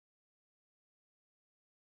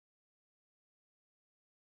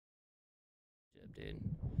dude.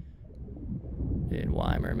 Dude,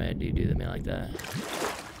 why, mermaid, do you do to me like that?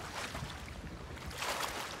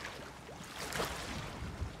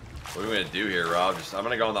 What are we gonna do here, Rob? I'm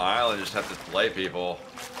gonna go on the island and just have to play people.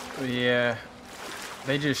 Yeah.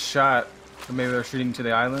 They just shot. So maybe they're shooting to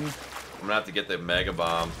the island. I'm gonna have to get the mega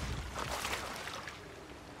bomb.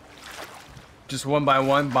 Just one by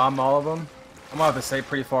one, bomb all of them. I'm gonna have to stay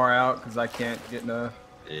pretty far out because I can't get in a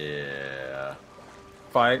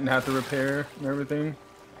fight and have to repair and everything.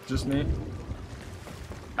 Just me.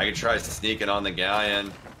 I could try sneaking on the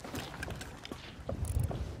galleon.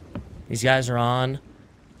 These guys are on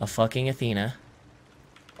a fucking Athena.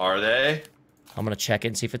 Are they? I'm gonna check it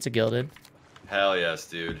and see if it's a gilded. Hell yes,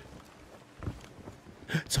 dude.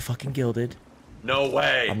 It's a fucking gilded. No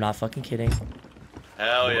way. I'm not fucking kidding.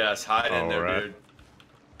 Hell yes, hide in there, dude.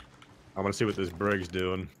 I'm gonna see what this brig's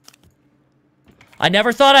doing. I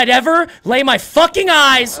never thought I'd ever lay my fucking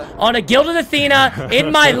eyes on a Gilded Athena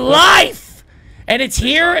in my life! And it's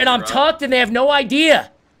here, and I'm tucked, and they have no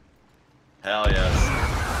idea. Hell yes.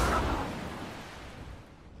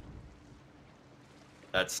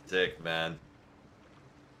 That's sick, man.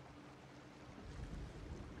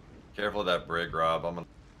 Careful of that brig, Rob. I'm gonna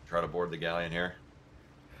try to board the galleon here.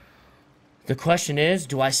 The question is,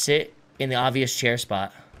 do I sit in the obvious chair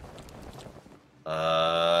spot?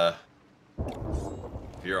 If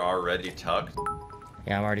you're already tucked.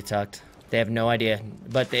 Yeah, I'm already tucked. They have no idea.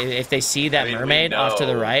 But if they see that mermaid off to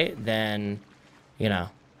the right, then, you know,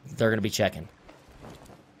 they're going to be checking.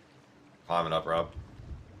 Climbing up, Rob.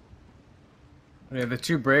 Yeah, the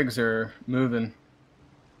two brigs are moving.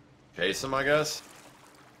 Chase him, I guess.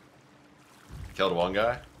 Killed one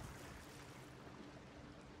guy.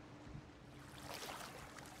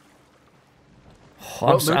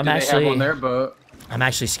 Oh, I'm actually on their boat? I'm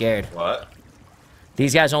actually scared. What?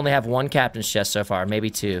 These guys only have one captain's chest so far, maybe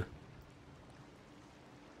two.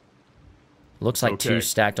 Looks like two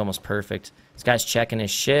stacked almost perfect. This guy's checking his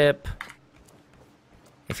ship.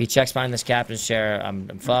 If he checks behind this captain's chair,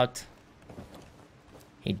 I'm fucked.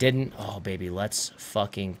 He didn't. Oh, baby, let's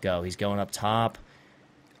fucking go. He's going up top.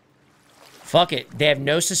 Fuck it. They have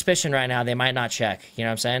no suspicion right now. They might not check. You know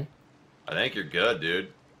what I'm saying? I think you're good,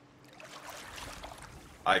 dude.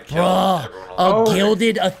 I killed everyone a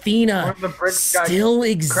Gilded Athena still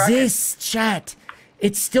exists, chat.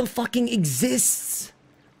 It still fucking exists.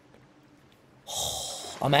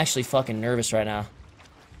 I'm actually fucking nervous right now.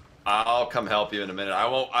 I'll come help you in a minute.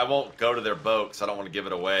 I won't go to their boat because I don't want to give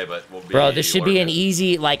it away, but we'll be. Bro, this should be an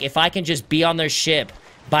easy, like, if I can just be on their ship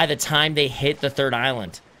by the time they hit the third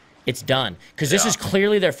island, it's done. Because this is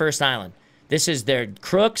clearly their first island. This is their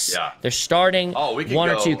crooks. Yeah. They're starting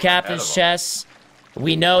one or two captain's chests.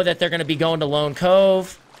 We know that they're going to be going to Lone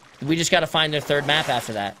Cove. We just got to find their third map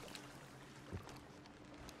after that.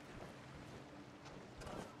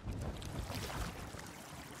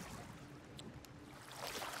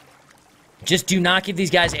 Just do not give these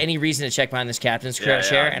guys any reason to check behind this captain's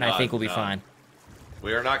chair, and I think we'll be fine.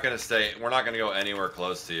 We are not going to stay. We're not going to go anywhere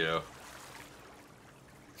close to you.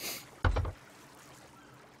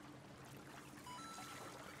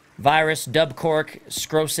 Virus, Dubcork,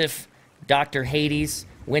 Scrosif, Dr. Hades,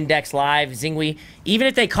 Windex Live, Zingwi. Even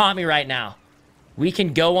if they caught me right now, we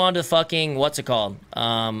can go on to fucking, what's it called?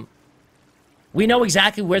 We know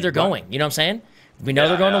exactly where they're going. You know what I'm saying? We know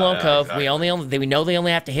they're going to Lone Cove. Exactly. We know they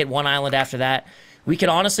only have to hit one island after that. We could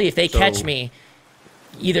honestly, if they catch me,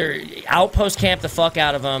 either outpost camp the fuck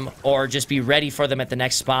out of them or just be ready for them at the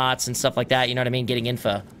next spots and stuff like that. You know what I mean? Getting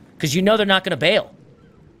info. Because you know they're not going to bail.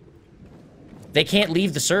 They can't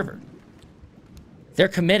leave the server. They're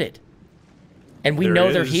committed. And we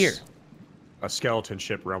know they're here. A skeleton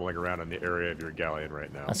ship rumbling around in the area of your galleon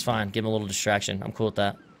right now. That's fine. Give them a little distraction. I'm cool with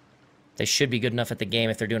that. They should be good enough at the game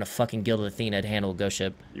if they're doing a fucking Gilded Athena to handle a ghost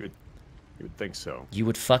ship. You would think so. You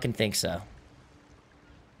would fucking think so.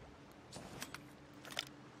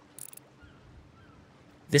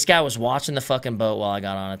 This guy was watching the fucking boat while I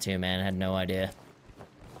got on it too, man. I had no idea.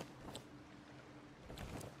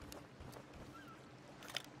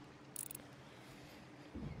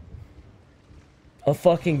 A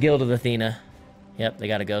fucking Gilded Athena. Yep, they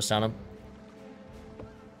got a ghost on him.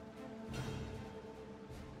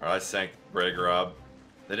 Alright, I sank brig, Rob.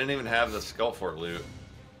 They didn't even have the Skullfort loot.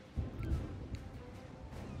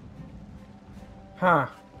 Huh.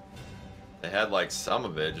 They had like some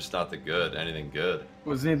of it, just not the good, anything good.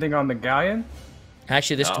 Was anything on the galleon?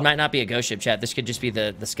 Actually, this might not be a ghost ship, chat. This could just be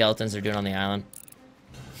the skeletons they're doing on the island.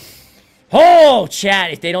 Oh,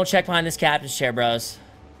 chat, if they don't check behind this captain's chair, bros.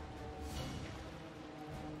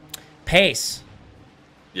 Pace.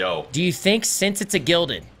 Yo. Do you think since it's a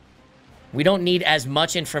Gilded, We don't need as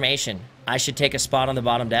much information. I should take a spot on the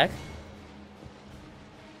bottom deck?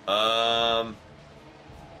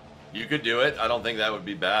 You could do it. I don't think that would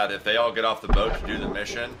be bad. If they all get off the boat to do the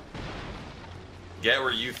mission, get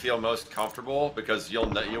where you feel most comfortable, because we'll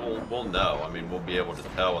know. I mean, we'll be able to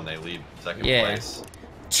tell when they leave second place.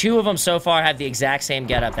 2 of them so far have the exact same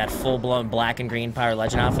getup, that full-blown black and green Pyro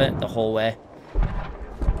Legend outfit the whole way.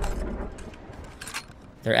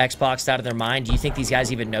 They're Xboxed out of their mind. Do you think these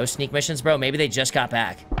guys even know sneak missions, bro? Maybe they just got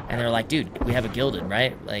back, and they're like, dude, we have a Gilded,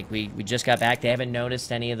 right? Like, we just got back. They haven't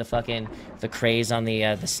noticed any of the fucking, the craze on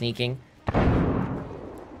the sneaking. Yeah,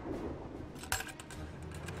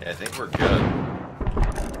 I think we're good.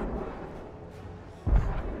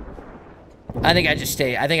 I think I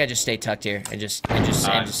just stay tucked here and just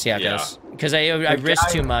see how it goes. Because I risk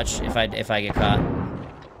too much if I get caught.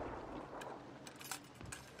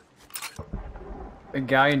 The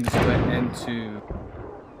galleon just went into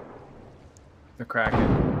the Kraken.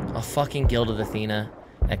 A fucking Gilded Athena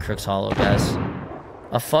at Crooks Hollow, guys.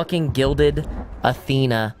 A fucking Gilded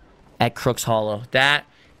Athena at Crooks Hollow. That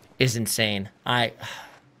is insane. I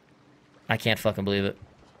can't fucking believe it.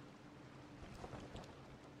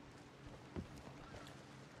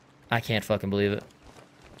 I can't fucking believe it.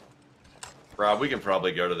 Rob, we can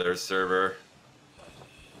probably go to their server.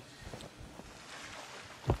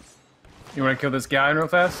 You want to kill this galleon real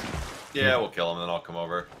fast? Yeah, we'll kill him, and then I'll come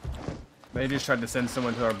over. They just tried to send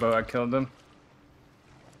someone to our boat. I killed them.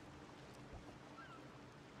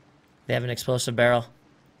 They have an explosive barrel.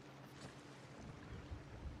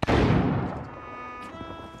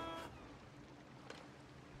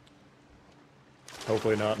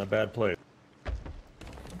 Hopefully not in a bad place.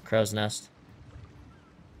 Crow's Nest.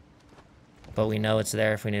 But we know it's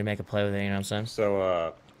there if we need to make a play with it, you know what I'm saying?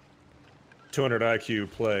 So, 200 IQ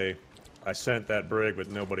play. I sent that brig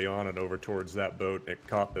with nobody on it over towards that boat. It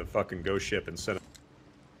caught the fucking ghost ship and sent it.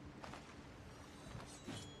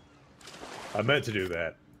 I meant to do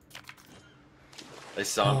that. They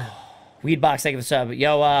sunk. Weedbox, thank you for the sub.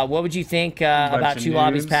 Yo, what would you think about 2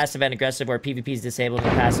 lobbies, noobs. passive and aggressive, where PvP is disabled in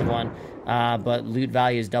the passive one, but loot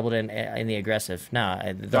value is doubled in the aggressive? No,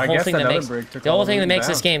 the whole thing that makes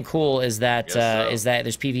this game cool is that there's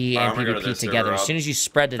PvE and PvP together. As soon as you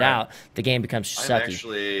spread it out, the game becomes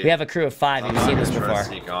sucky. We have a crew of 5. You've seen this before.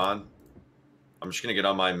 Sneak on. I'm just gonna get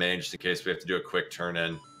on my main just in case we have to do a quick turn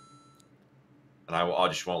in. And I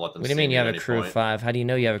just won't let them. What do you mean you have a crew of 5? How do you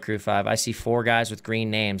know you have a crew of 5? I see 4 guys with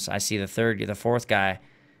green names. I see the 4th guy.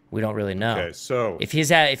 We don't really know. Okay, so if he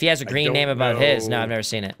has a green name about his, no, I've never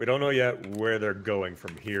seen it. We don't know yet where they're going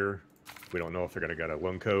from here. We don't know if they're gonna go to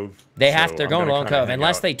Lone Cove. They're going to Lone Cove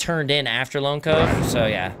unless they turned in after Lone Cove. So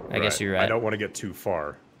yeah, I guess you're right. I don't want to get too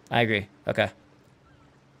far. I agree. Okay.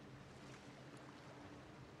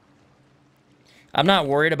 I'm not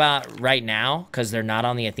worried about right now because they're not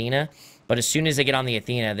on the Athena. But as soon as they get on the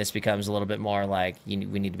Athena, this becomes a little bit more like we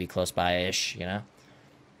need to be close by-ish, you know?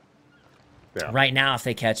 Yeah. Right now, if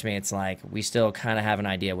they catch me, it's like we still kind of have an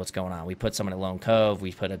idea what's going on. We put someone at Lone Cove,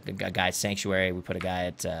 we put a guy at Sanctuary, we put a guy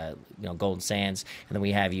at Golden Sands, and then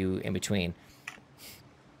we have you in between.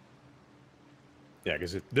 Yeah,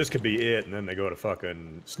 because this could be it, and then they go to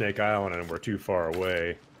fucking Snake Island, and we're too far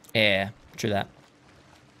away. Yeah, true that.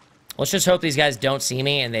 Let's just hope these guys don't see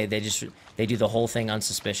me, and they do the whole thing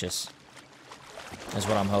unsuspicious. Is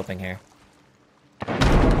what I'm hoping here.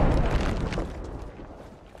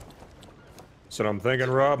 So I'm thinking,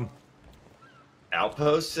 Rob.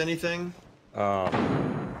 Outposts, anything? What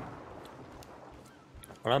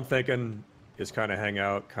I'm thinking is kind of hang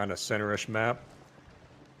out, kind of center-ish map,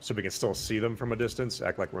 so we can still see them from a distance.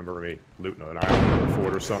 Act like remember me looting an island or a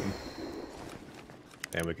fort or something,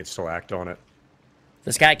 and we can still act on it.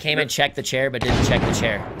 This guy came and checked the chair, but didn't check the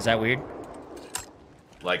chair. Is that weird?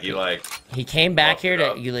 He came back here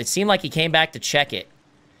to. It seemed like he came back to check it,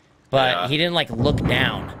 but he didn't look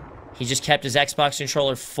down. He just kept his Xbox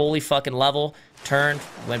controller fully fucking level, turned,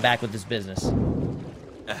 went back with his business.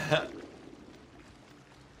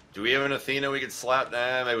 Do we have an Athena we could slap?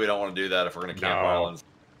 Nah, maybe we don't want to do that if we're gonna camp islands.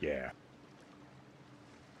 Yeah.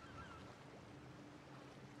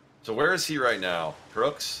 So where is he right now,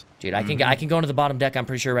 Crooks? Dude, I can go into the bottom deck. I'm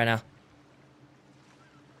pretty sure right now.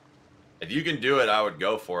 If you can do it, I would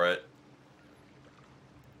go for it.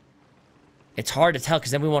 It's hard to tell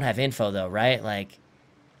because then we won't have info though, right? Like,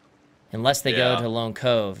 unless they go to Lone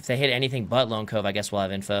Cove. If they hit anything but Lone Cove, I guess we'll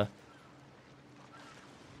have info.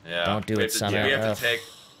 Yeah. Don't do it, Summit.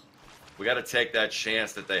 We got to take that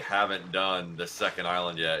chance that they haven't done the second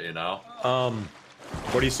island yet, you know?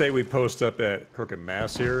 What do you say we post up at Crooked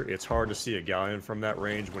Mass here? It's hard to see a galleon from that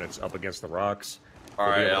range when it's up against the rocks. All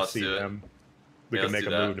right, let's do it. We Yeah, can let's make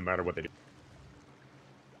do a that. move no matter what they do.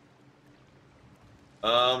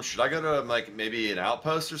 Should I go to like maybe an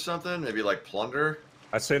outpost or something? Maybe like plunder?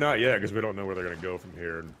 I'd say not yet, because we don't know where they're going to go from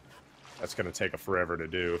here. And that's going to take a forever to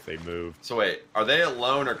do if they move. So wait, are they at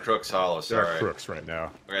Lone or Crooks Hollow? They're Sorry. at Crooks right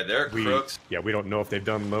now. Okay, they're at Crooks. Yeah, we don't know if they've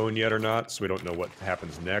done Lone yet or not, so we don't know what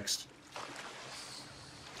happens next.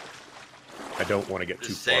 I don't want to get too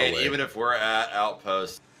Just far saying, away. even if we're at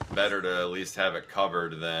outpost, better to at least have it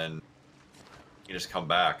covered than you just come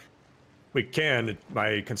back. We can.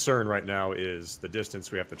 My concern right now is the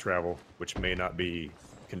distance we have to travel, which may not be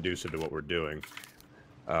conducive to what we're doing.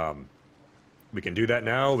 We can do that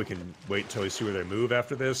now. We can wait until we see where they move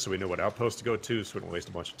after this, so we know what outpost to go to, so we don't waste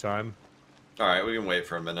a bunch of time. All right, we can wait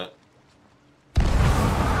for a minute. We're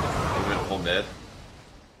gonna pull mid.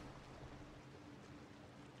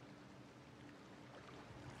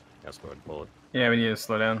 Let's go ahead and pull it. Yeah, we need to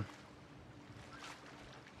slow down.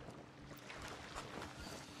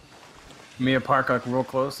 Me and park like real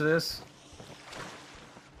close to this.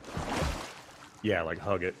 Yeah, like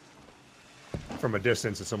hug it. From a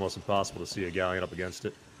distance, it's almost impossible to see a galleon up against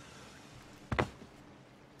it.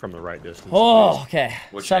 From the right distance. Oh, okay.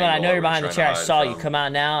 Which Summit, I angle know are you're we behind the trying to chair. I hide saw you from? come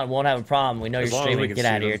out now and won't have a problem. We know As you're long as we streaming. can Get see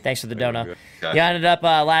out of here. them, Thanks for the I think we're dono. good. Okay. You ended up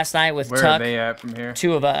last night with Where Tuck. are they at from here?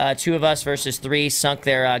 Two of us versus 3 sunk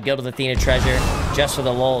their Gilded Athena treasure just for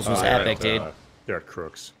the lulz was They're epic, at, dude. They're at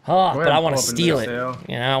Crooks. Oh, Go but ahead I and want to pull up into steal the it. sale.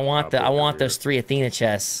 You know, I pull want it those over 3 Athena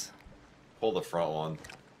chests. Pull the front one.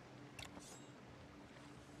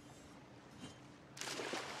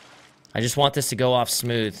 I just want this to go off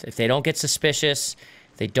smooth. If they don't get suspicious,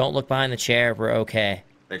 if they don't look behind the chair, we're okay.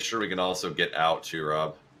 Make sure we can also get out too,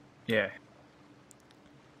 Rob. Yeah.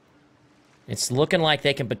 It's looking like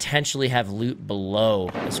they can potentially have loot below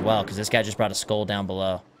as well, because this guy just brought a skull down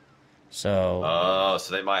below. So Oh,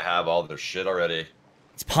 so they might have all their shit already.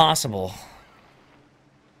 it's possible.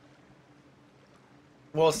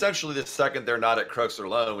 Well, essentially, the second they're not at Crooks or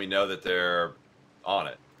Lone, we know that they're on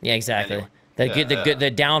it. Yeah, exactly. Anyway.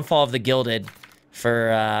 The downfall of the Gilded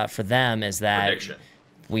for them is that Prediction.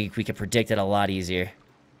 we could predict it a lot easier.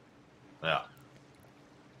 Yeah.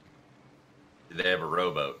 Do they have a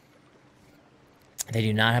rowboat? They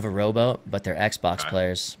do not have a rowboat, but they're Xbox Okay.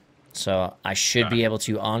 players. So I should Okay. be able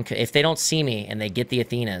to if they don't see me and they get the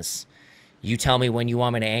Athenas, you tell me when you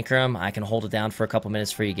want me to anchor them. I can hold it down for a couple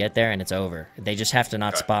minutes before you get there, and it's over. They just have to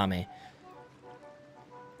not Okay. spot me.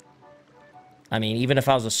 I mean, even if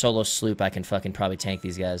I was a solo sloop, I can fucking probably tank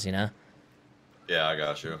these guys, you know? Yeah, I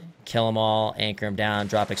got you. Kill them all, anchor them down,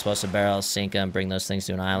 drop explosive barrels, sink them, bring those things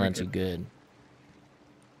to an island. Too good.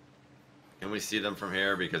 Can we see them from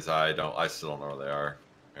here? Because I still don't know where they are.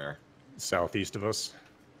 Here. Southeast of us.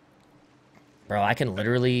 Bro, I can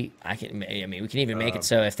literally, I mean, we can even make it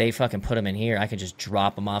so if they fucking put them in here, I can just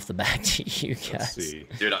drop them off the back to you guys. Let's see.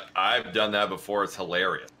 Dude, I've done that before. It's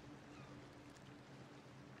hilarious.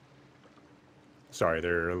 Sorry,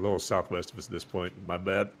 they're a little southwest of us at this point. My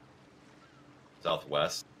bad.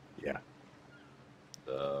 Southwest. Yeah.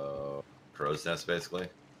 The crow's nest, basically.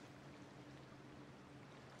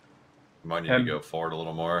 You might need to go forward a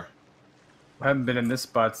little more. I haven't been in this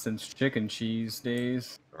spot since chicken cheese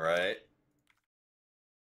days. Right.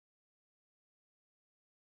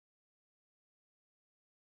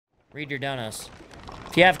 Read your donuts.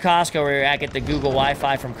 If you have Costco where you're at, get the Google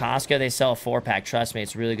Wi-Fi from Costco. They sell a 4-pack. Trust me,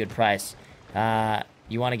 it's a really good price.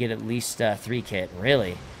 You want to get at least 3 kit.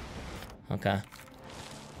 Really? Okay.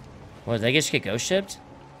 What, did they just get ghost shipped?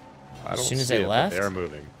 I don't As soon as see they it, but left? They're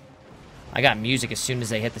moving. I got music as soon as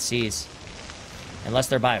they hit the seas. Unless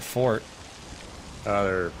they're by a fort.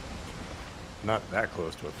 They're not that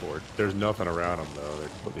close to a fort. There's nothing around them, though. They're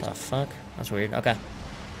completely... The fuck? That's weird. Okay.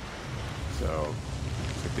 So,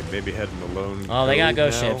 looks like they may be heading to Lone Oh, they got Cove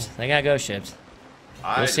ghost now. ships. They got ghost ships.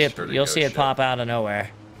 I You'll see just it. heard a You'll ghost see it ship. pop out of nowhere.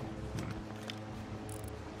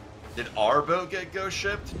 Did our boat get ghost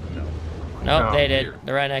shipped? No. Nope, No. they did. Weird.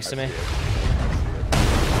 They're right next to I me. see it.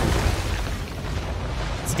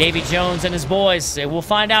 It's Davy Jones and his boys. We'll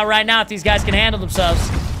find out right now if these guys can handle themselves.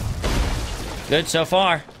 Good so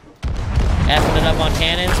far. Effing it up on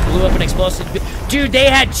cannons. Blew up an explosive. Dude, they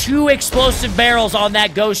had 2 explosive barrels on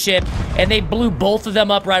that ghost ship, and they blew both of them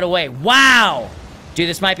up right away. Wow! Dude,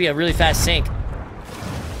 this might be a really fast sink.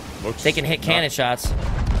 Looks They can hit cannon not, shots. Yeah,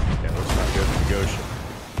 looks not good for the ghost ship.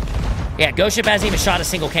 Yeah, ghost ship hasn't even shot a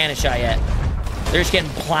single cannon shot yet. They're just getting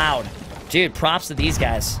plowed. Dude, props to these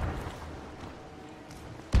guys.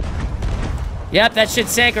 Yep, that shit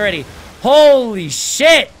sank already. Holy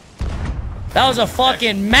shit! That was a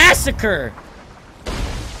fucking massacre!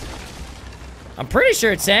 I'm pretty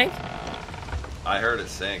sure it sank. I heard it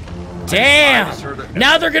sink. I Damn! just heard it-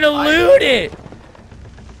 Now they're gonna loot it!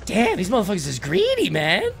 Damn, these motherfuckers is greedy,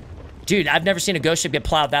 man. Dude, I've never seen a ghost ship get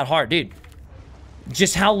plowed that hard, dude.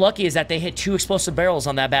 Just how lucky is that they hit 2 explosive barrels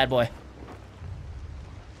on that bad boy?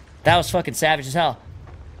 That was fucking savage as hell.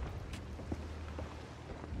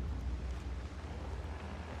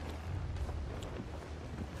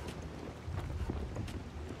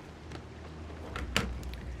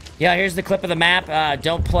 Yeah, here's the clip of the map.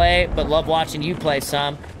 Don't play, but love watching you play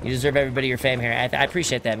some. You deserve everybody your fame here. I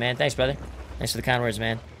appreciate that, man. Thanks, brother. Thanks for the kind words,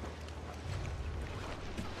 man.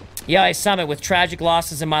 Yeah, I Summit, with tragic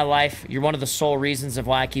losses in my life, you're one of the sole reasons of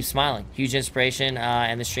why I keep smiling. Huge inspiration,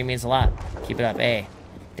 and the stream means a lot. Keep it up. Hey,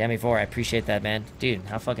 Demi4, I appreciate that, man. Dude,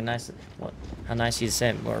 how fucking nice. How nice of you to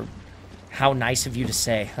say, or how nice of you to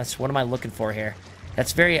say. What am I looking for here?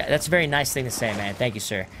 That's a very nice thing to say, man. Thank you,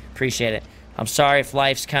 sir. Appreciate it. I'm sorry if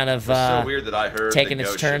life's kind of so weird that I heard taking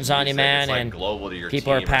its turns on you, man, like and global to your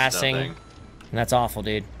people are team or passing, something. and that's awful,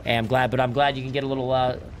 dude. Hey, I'm glad you can get a little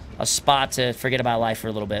a spot to forget about life for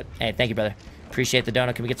a little bit. Hey, thank you, brother. Appreciate the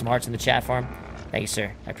donut. Can we get some hearts in the chat for him? Thank you,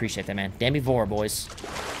 sir. I appreciate that, man. Demi4, boys.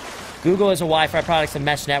 Google is a Wi-Fi product and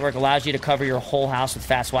mesh network, allows you to cover your whole house with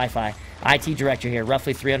fast Wi-Fi. IT director here,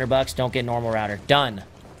 roughly 300 bucks. Don't get normal router. Done.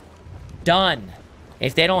 Done.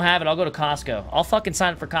 If they don't have it, I'll go to Costco. I'll fucking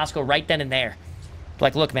sign up for Costco right then and there.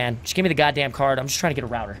 Like, look, man, just give me the goddamn card. I'm just trying to get a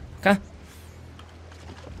router. Okay?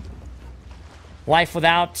 Life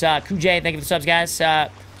without Kujay. Thank you for the subs, guys.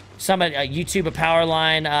 Summit YouTube a power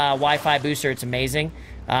line Wi-Fi booster. It's amazing.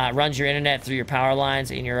 Runs your internet through your power lines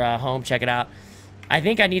in your home. Check it out. I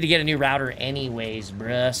think I need to get a new router anyways,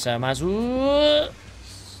 bruh. So I might as well.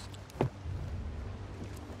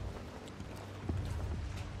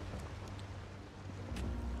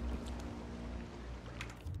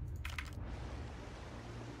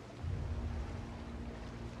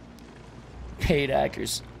 Paid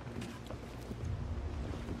hackers.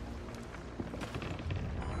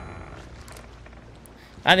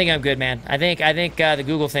 I think I'm good, man. I think the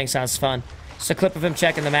Google thing sounds fun. It's a clip of him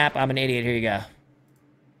checking the map. I'm an idiot. Here you go.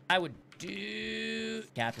 I would do...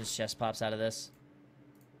 Captain's chest pops out of this.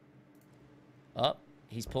 Oh,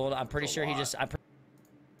 he's pulled. I'm pretty sure he just...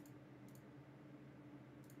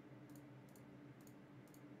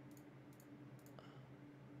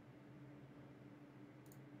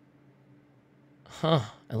 Huh.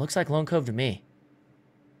 It looks like Lone Cove to me.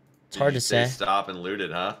 It's hard to say. Stop and loot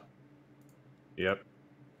it, huh? Yep.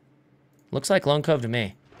 Looks like Lone Cove to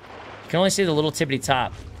me. You can only see the little tippity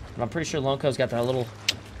top. But I'm pretty sure Lone Cove's got that little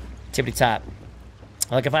tippity top.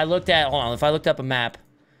 Like if I looked at, hold on, if I looked up a map,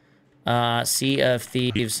 Sea of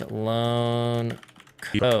Thieves, Lone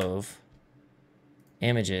Cove,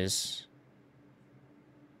 images.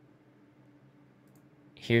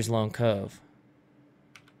 Here's Lone Cove.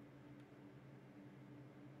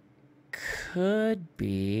 Could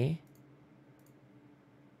be.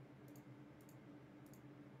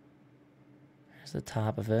 There's the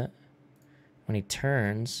top of it. When he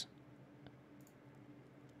turns,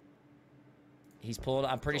 he's pulled.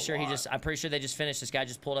 I'm pretty sure they just finished. This guy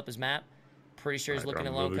just pulled up his map. Pretty sure he's looking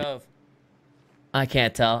at Lone Cove. I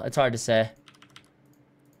can't tell. It's hard to say.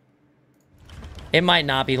 It might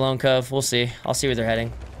not be Lone Cove. We'll see. I'll see where they're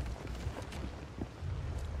heading.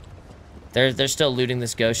 They're still looting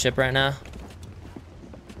this ghost ship right now.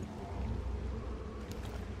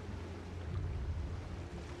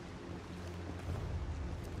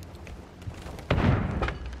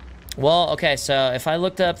 Well, okay, so if I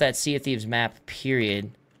looked up that Sea of Thieves map,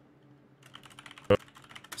 period.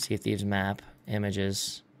 Sea of Thieves map,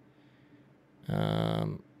 images.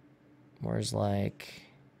 Where's like...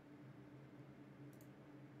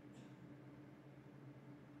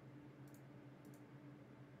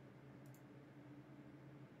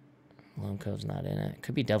 Lone Cove's not in it.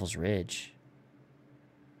 Could be Devil's Ridge.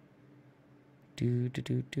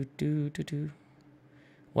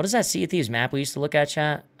 What is that Sea of Thieves map we used to look at,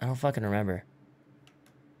 chat? I don't fucking remember.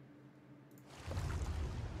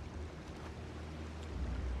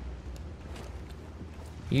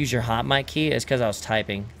 Use your hot mic key? It's because I was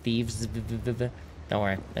typing. Thieves. Don't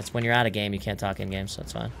worry. That's when you're out of game. You can't talk in game, so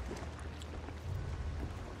it's fine.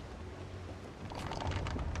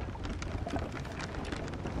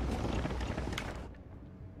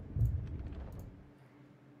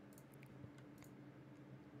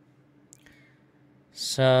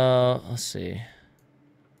 So, let's see.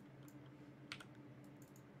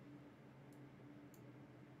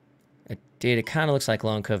 Dude, it kind of looks like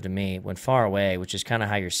Lone Cove to me when far away, which is kind of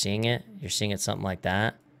how you're seeing it. You're seeing it something like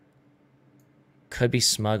that. Could be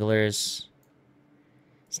Smugglers.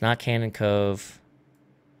 It's not Cannon Cove.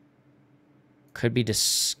 Could be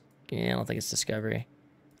yeah, I don't think it's Discovery.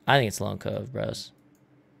 I think it's Lone Cove, bros.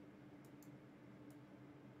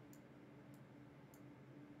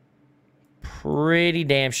 pretty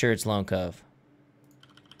damn sure it's Lone Cove.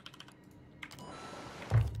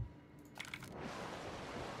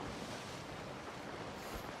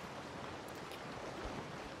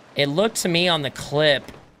 It looked to me on the clip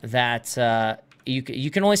that you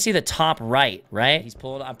can only see the top right, right? He's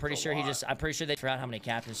pulled. I'm pretty sure they forgot how many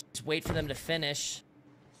captains. Just wait for them to finish.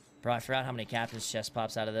 Bro, I forgot how many captains chest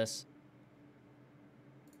pops out of this.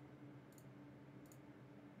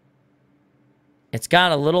 It's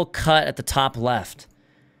got a little cut at the top left.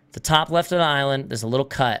 The top left of the island, there's a little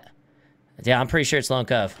cut. Yeah, I'm pretty sure it's Lone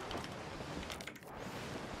Cove.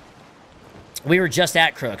 We were just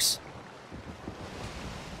at Crooks.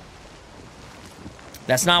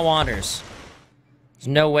 That's not Wanderers. There's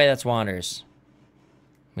no way that's Wanderers.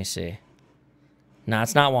 Let me see. No,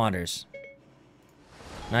 it's not Wanderers.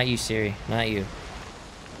 Not you, Siri. Not you.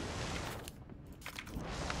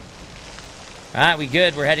 Alright, we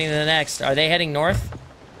good. We're heading to the next. Are they heading north?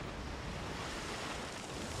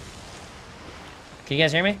 Can you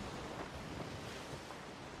guys hear me?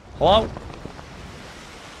 Hello?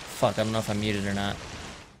 Fuck, I don't know if I'm muted or not.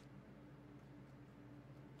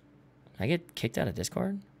 Did I get kicked out of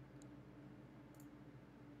Discord?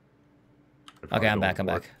 Okay, I'm back.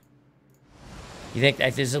 You think,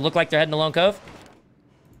 does it look like they're heading to Lone Cove?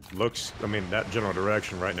 Looks, I mean, that general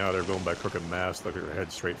direction right now, they're going by Crooked Mass. They're going to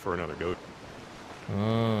head straight for another goat.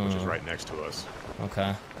 Which is right next to us.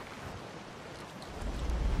 Okay.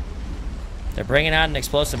 They're bringing out an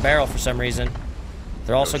explosive barrel for some reason.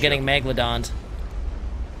 They're also getting Megalodoned.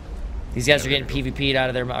 These guys are getting PvP'd out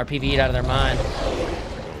of their, or PvE'd out of their mind.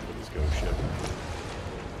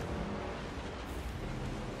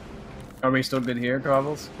 Are we still good here,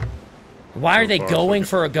 Gobbles? Why are they going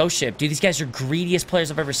for a ghost ship? Dude, these guys are greediest players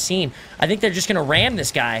I've ever seen. I think they're just going to ram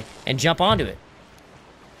this guy and jump onto it.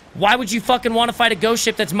 Why would you fucking want to fight a ghost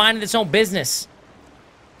ship that's minding its own business?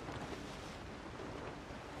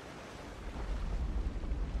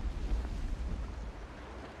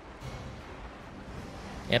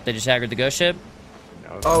 Yep, they just aggroed the ghost ship.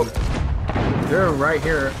 Oh, they're right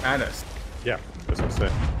here at us. Yeah, that's what I'm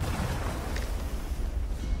saying.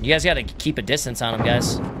 You guys got to keep a distance on them,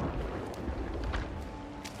 guys.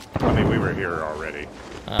 I mean, we were here already.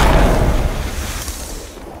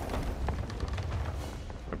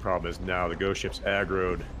 The problem is now the ghost ship's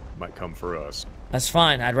aggroed, might come for us. That's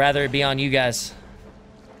fine. I'd rather it be on you guys.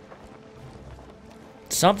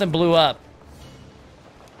 Something blew up.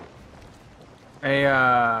 They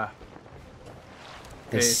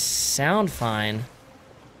sound fine.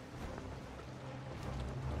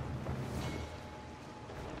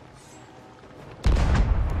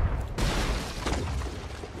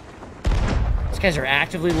 These guys are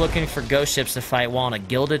actively looking for ghost ships to fight while on a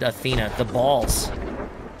Gilded Athena. The balls.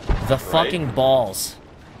 The fucking balls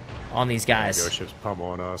on these guys. Ghost ships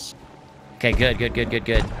pummeling us. Okay,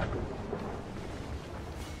 good.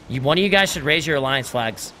 One of you guys should raise your alliance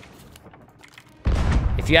flags.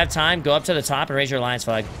 If you have time, go up to the top and raise your alliance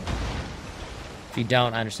flag. If you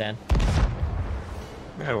don't, I understand.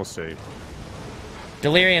 Yeah, we'll see.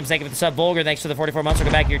 Delirium, thank you for the sub. Vulgar, thanks for the 44 months.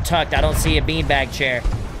 Welcome back. You're tucked. I don't see a beanbag chair.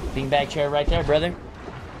 Beanbag chair right there, brother.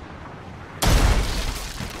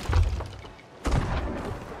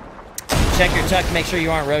 Check your tuck. Make sure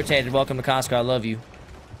you aren't rotated. Welcome to Costco. I love you.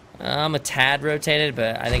 I'm a tad rotated,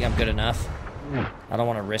 but I think I'm good enough. I don't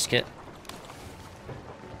want to risk it.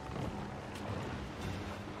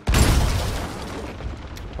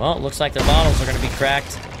 Well, it looks like their bottles are going to be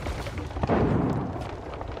cracked.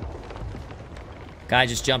 Guy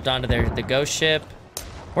just jumped onto the ghost ship.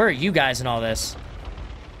 Where are you guys in all this?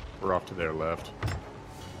 We're off to their left.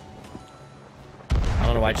 I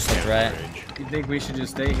don't know why I just looked right. You think we should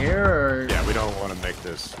just stay here, or? Yeah, we don't want to make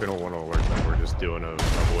this. We don't want to alert them. We're just doing a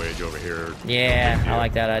voyage over here. Yeah, I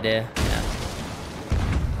like that idea. Yeah.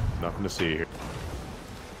 Nothing to see here.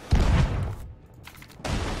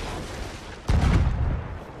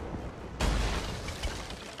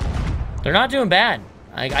 They're not doing bad.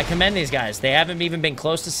 I commend these guys. They haven't even been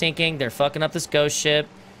close to sinking. They're fucking up this ghost ship.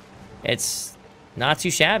 It's not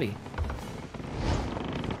too shabby.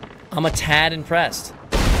 I'm a tad impressed.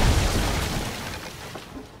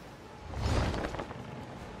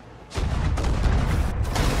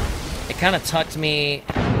 It kind of tucked me.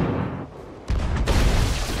 I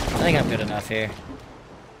think I'm good enough here.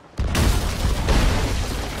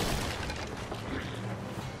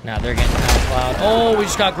 Now they're getting cloud. Oh, we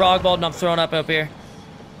just got grog balled and I'm throwing up here.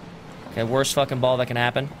 Okay, worst fucking ball that can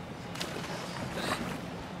happen.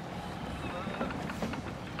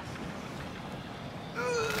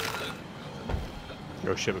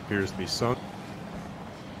 Ghost ship appears to be sunk.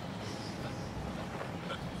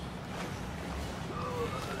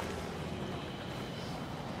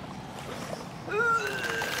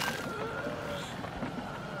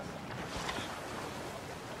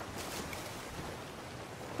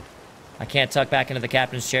 I can't tuck back into the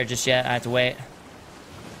captain's chair just yet. I have to wait.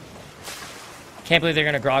 Can't believe they're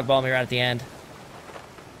going to grog ball me right at the end.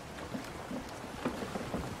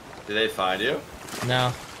 Did they find you?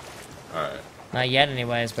 No. Alright. Not yet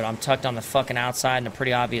anyways, but I'm tucked on the fucking outside in a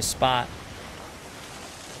pretty obvious spot.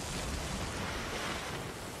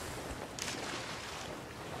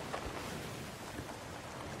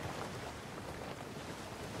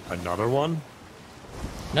 Another one?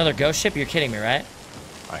 Another ghost ship? You're kidding me, right?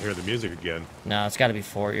 I hear the music again. No, it's got to be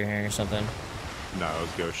Fort you're hearing or something. No, it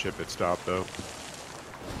was ghost ship. It stopped though.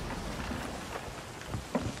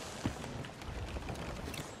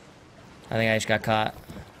 I think I just got caught.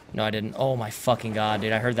 No, I didn't. Oh my fucking god,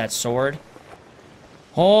 dude. I heard that sword.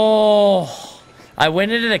 Oh! I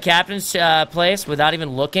went into the captain's place without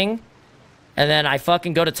even looking. And then I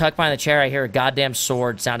fucking go to tuck behind the chair. I hear a goddamn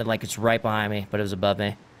sword. Sounded like it's right behind me, but it was above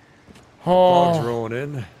me. Fog's Oh, rolling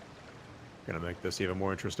in. Gonna make this even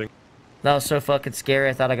more interesting. that was so fucking scary.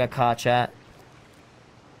 I thought I got caught, chat.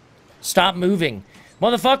 Stop moving.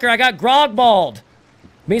 Motherfucker, I got grog balled.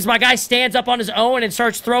 Means my guy stands up on his own and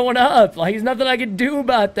starts throwing up. Like, there's nothing I can do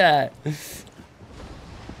about that.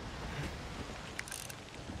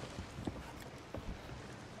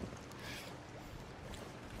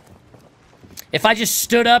 If I just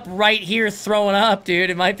stood up right here throwing up, dude,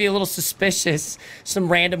 it might be a little suspicious. Some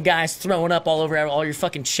random guys throwing up all over all your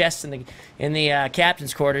fucking chests in the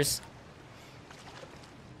captain's quarters.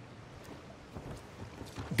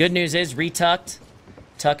 Good news is, retucked.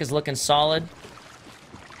 Tuck is looking solid.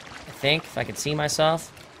 I think, if I can see myself.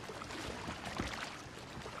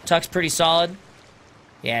 Tuck's pretty solid.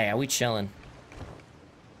 Yeah, we chilling.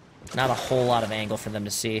 Not a whole lot of angle for them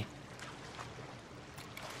to see.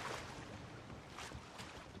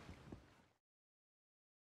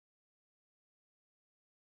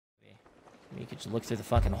 You could just look through the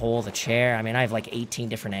fucking hole of the chair. I mean, I have like 18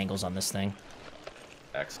 different angles on this thing.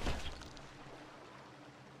 Excellent.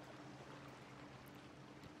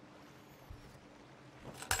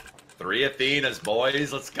 Three Athenas,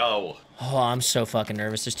 boys. Let's go. Oh, I'm so fucking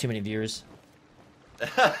nervous. There's too many viewers.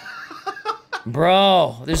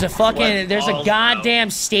 Bro, there's a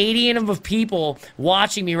goddamn stadium of people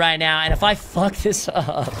watching me right now, and if I fuck this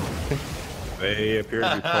up... They appear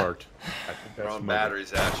to be parked. Throwing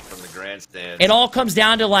batteries at you from the grandstand. It all comes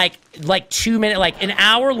down to like 2 minutes, like an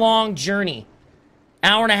hour-long journey.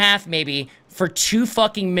 Hour and a half, maybe, for 2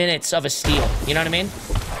 fucking minutes of a steal. You know what I mean?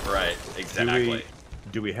 Right, exactly.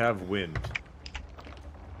 Do we have wind?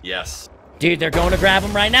 Yes. Dude, they're going to grab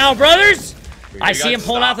him right now, brothers! I see him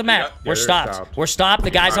pulling out the map. We're they're stopped. stopped. We're stopped.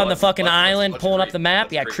 The guy's on the fucking island let's pulling up creep. the map.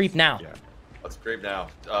 Let's Yeah, creep. creep now. Yeah. Let's creep now.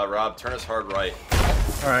 Rob, turn us hard right.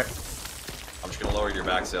 Alright. I'm just gonna lower your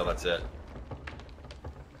back sail, that's it.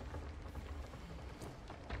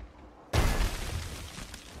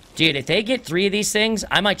 Dude, if they get 3 of these things,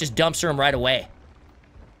 I might just dumpster them right away.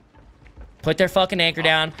 Put their fucking anchor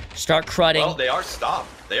down, start crudding. Well, they are stopped.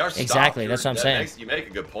 They are stopped. Exactly, that's what I'm saying. You make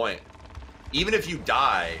a good point. Even if you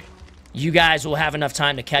die, you guys will have enough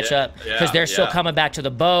time to catch up because they're still coming back to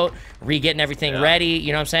the boat, re-getting everything ready.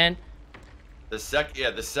 You know what I'm saying? the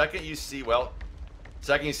second you see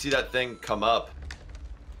that thing come up.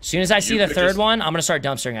 As soon as I see the third one, I'm gonna start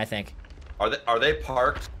dumpstering, I think. Are they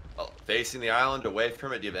parked facing the island, away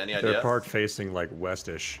from it? Do you have any idea? They're parked facing like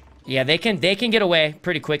westish. Yeah, they can get away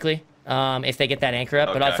pretty quickly if they get that anchor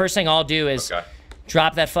up. But first thing I'll do is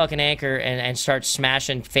drop that fucking anchor and start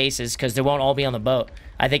smashing faces because they won't all be on the boat.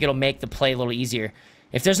 I think it'll make the play a little easier.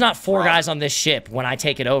 If there's not 4 guys on this ship when I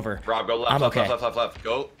take it over, Rob, go left, I'm okay. left.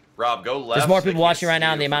 Go, Rob, go left. There's more people watching right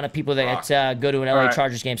now, and the amount of people that go to an LA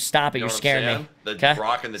Chargers game. Stop it! You're scaring me. The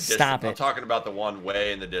rock in the distance. Stop it! I'm talking about the one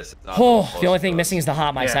way in the distance. Oh, the only thing missing is the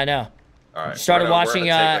hot mics. I know. All right. Started watching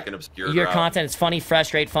your route. content. It's funny,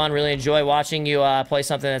 fresh, great fun. Really enjoy watching you play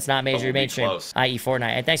something that's not mainstream, i.e. Fortnite.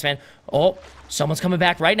 And thanks, man. Oh, someone's coming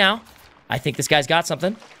back right now. I think this guy's got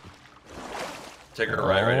something. Take her to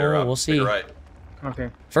right here, Rob. We'll see. Take her right.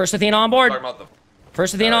 Okay. First Athena on board.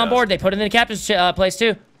 First Athena on Yes. board. They put it in the captain's place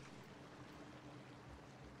too.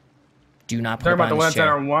 Do not put it Talking about behind the this ones that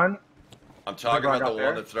chair. are 1. I'm talking about the out there?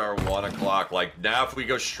 one that's at our 1 o'clock. Like, now if we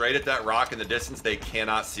go straight at that rock in the distance, they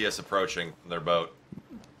cannot see us approaching from their boat.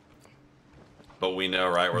 But we know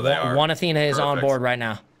right where they are. One Athena is on board right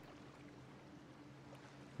now.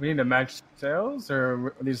 We need to match sails, or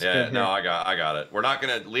are these Yeah, good no, here? I got it. We're not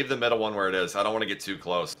gonna leave the middle one where it is. I don't want to get too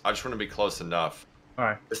close. I just want to be close enough. All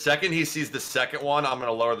right. The second he sees the second one, I'm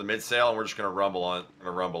gonna lower the midsail and we're just gonna rumble on. I'm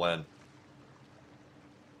gonna rumble in.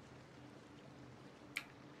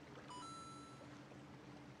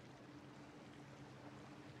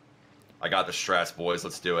 I got the strats, boys.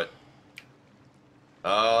 Let's do it.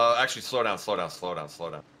 Actually, slow down.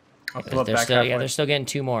 I'll pull up They're back still, halfway. yeah, they're still getting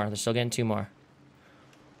 2 more. They're still getting 2 more.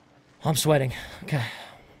 I'm sweating. Okay.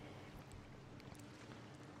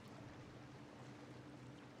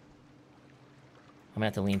 I'm gonna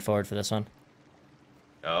have to lean forward for this one.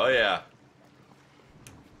 Oh yeah.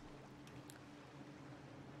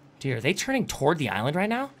 Dude, are they turning toward the island right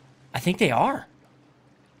now? I think they are.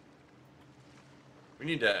 We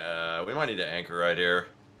need to. We might need to anchor right here,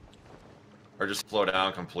 or just slow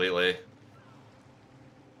down completely.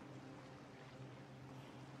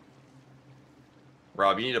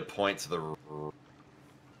 Rob, you need to point to the.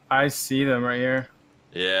 I see them right here.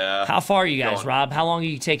 Yeah. How far are you guys, Going. Rob? How long do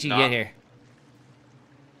you take to get here?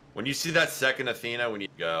 When you see that second Athena, we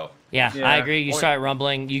need to go. Yeah, Yeah. I agree. You start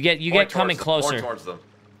rumbling. You get coming Point closer. towards them.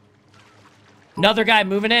 Another guy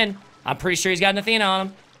moving in. I'm pretty sure he's got an Athena on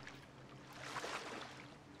him.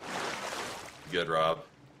 Good, Rob.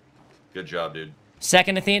 Good job, dude.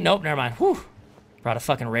 Second Athena. Nope, never mind. Whew. Brought a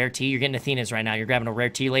fucking rare tea. You're getting Athenas right now. You're grabbing a rare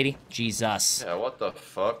tea, lady? Jesus. Yeah, what the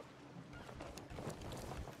fuck?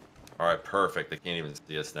 Alright, perfect. They can't even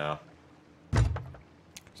see us now.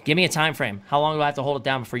 Give me a time frame. How long do I have to hold it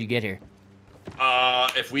down before you get here?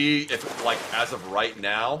 If like, as of right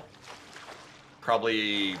now,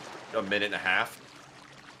 probably a minute and a half.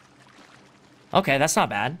 Okay, that's not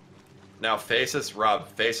bad. Now, faces, Rob,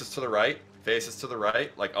 faces to the right. Faces to the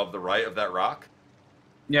right, like of the right of that rock.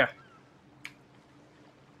 Yeah.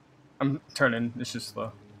 I'm turning. It's just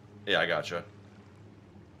slow. Yeah, I gotcha.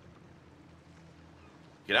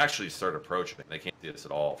 You can actually start approaching. They can't see us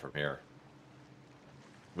at all from here.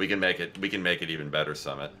 We can make it even better,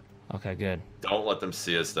 Summit. Okay, good. Don't let them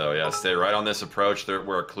see us, though. Yeah, stay right on this approach.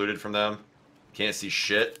 We're occluded from them. Can't see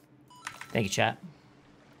shit. Thank you, chat.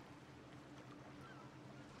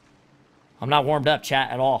 I'm not warmed up, chat,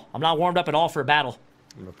 at all. I'm not warmed up at all for a battle.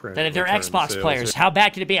 Then if they're Xbox players, how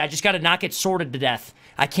bad can it be? I just got to not get sorted to death.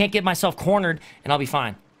 I can't get myself cornered, and I'll be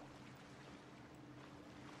fine.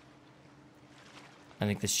 I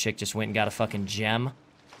think this chick just went and got a fucking gem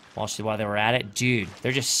while they were at it. Dude,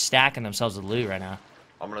 they're just stacking themselves with loot right now.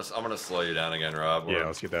 I'm gonna slow you down again, Rob. Yeah,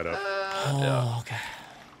 let's get that up. Oh, okay.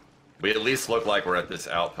 We at least look like we're at this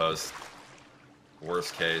outpost.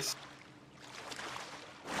 Worst case.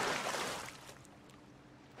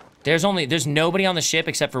 There's nobody on the ship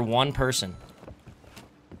except for one person.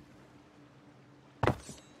 As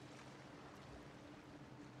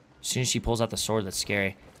soon as she pulls out the sword, that's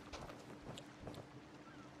scary.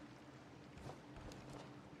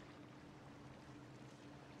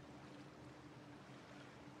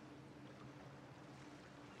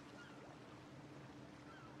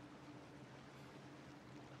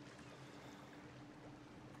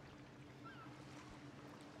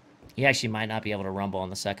 You actually might not be able to rumble on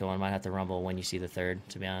the second one. Might have to rumble when you see the third,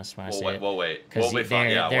 to be honest, when I say it. We'll wait. Because We'll be fine.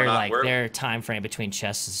 Yeah, their time frame between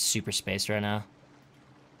chests is super spaced right now.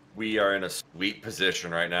 We are in a sweet position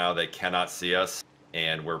right now. They cannot see us,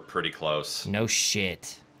 and we're pretty close. No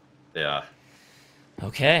shit. Yeah.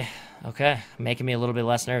 Okay. Making me a little bit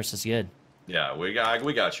less nervous. That's good. Yeah, we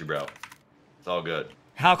got you, bro. It's all good.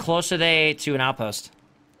 How close are they to an outpost?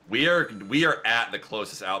 We are at the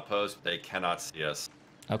closest outpost. They cannot see us.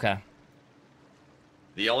 Okay.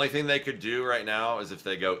 The only thing they could do right now is if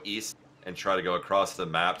they go east and try to go across the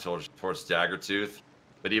map towards Daggertooth.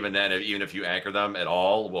 But even then, even if you anchor them at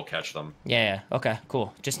all, we'll catch them. Yeah. Okay.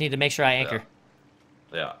 Cool. Just need to make sure I anchor.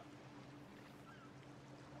 Yeah.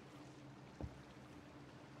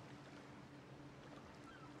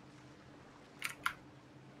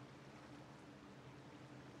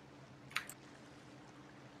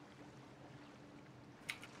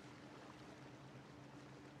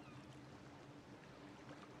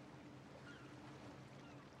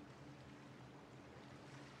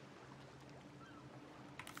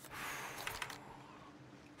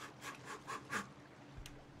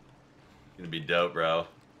 Gonna be dope, bro.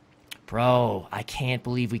 Bro, I can't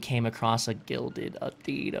believe we came across a Gilded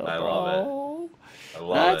Athena, bro. I love it. I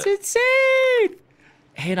love That's it. insane.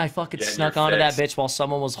 And I fucking Getting snuck your onto that fix. bitch while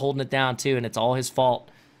someone was holding it down too, and it's all his fault.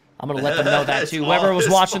 I'm gonna let them know that It's too. all Whoever was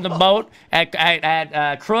his watching the fault. boat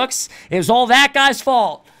at Crooks, it was all that guy's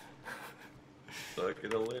fault. Fucking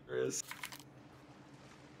hilarious.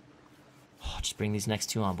 Oh, just bring these next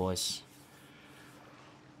 2 on, boys.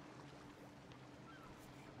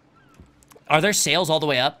 Are there sails all the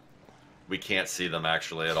way up? We can't see them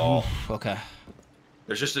actually at all. Okay.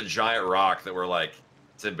 There's just a giant rock that we're like,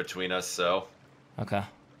 it's in between us, so. Okay.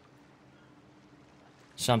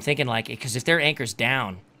 So I'm thinking like, because if their anchor's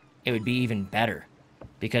down, it would be even better.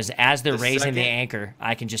 Because as they're raising the anchor,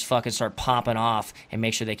 I can just fucking start popping off and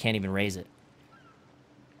make sure they can't even raise it.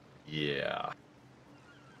 Yeah.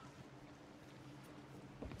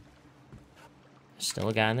 Still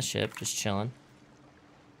a guy on the ship, just chilling.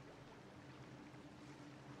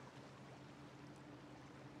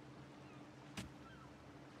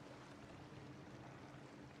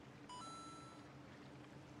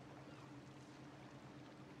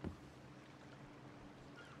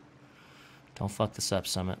 Don't fuck this up,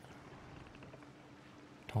 Summit.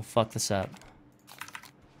 Don't fuck this up.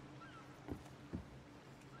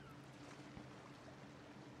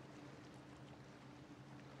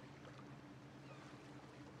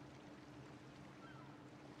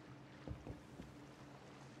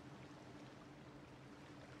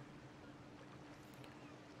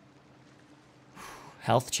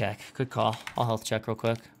 Health check. Good call. I'll health check real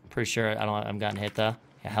quick. Pretty sure I'm gotten hit though.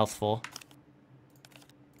 Yeah, health full.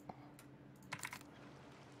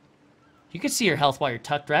 You can see your health while you're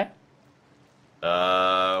tucked, right?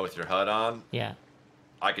 With your HUD on? Yeah.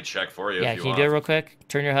 I could check for you. Yeah, if you can you want. do it real quick?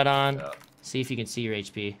 Turn your HUD on. Yeah. See if you can see your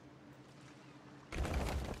HP.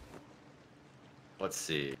 Let's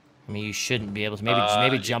see. I mean, you shouldn't be able to.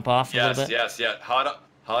 Maybe jump off a little bit. Yes, yeah.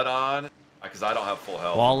 HUD on, because I don't have full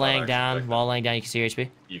health. Wall laying down. Wall laying down. You can see your HP.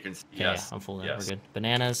 You can. Okay, Yes. Yeah, I'm full. Yes. We're good.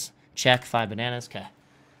 Bananas. Check. 5 bananas. Okay.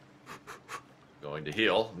 Going to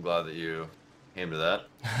heal. I'm glad that you came to that.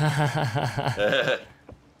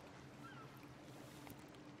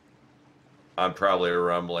 I'm probably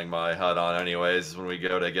rumbling my HUD on anyways when we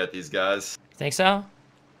go to get these guys. Think so?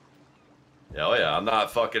 Oh yeah, I'm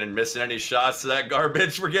not fucking missing any shots to that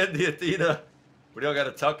garbage. We're getting the Athena. We don't got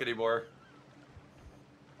to tuck anymore.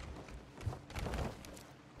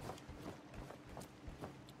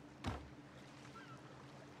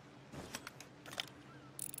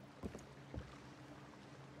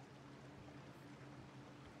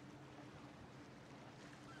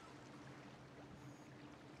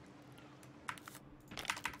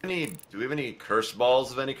 Do we have any curse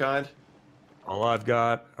balls of any kind? All I've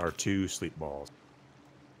got are 2 sleep balls.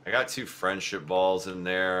 I got 2 friendship balls in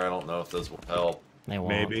there. I don't know if those will help. They won't.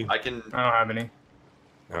 Maybe. I don't have any.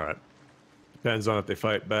 All right. Depends on if they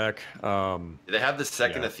fight back. Do they have the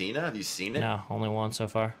second Athena? Have you seen it? No, only one so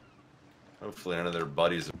far. Hopefully none of their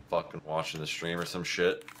buddies are fucking watching the stream or some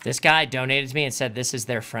shit. This guy donated to me and said this is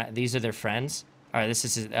their friend. These are their friends. Or this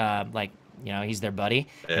is like, you know, he's their buddy.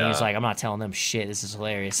 Yeah. And he's like, I'm not telling them shit. This is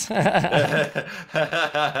hilarious. I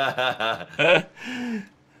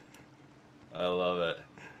love it.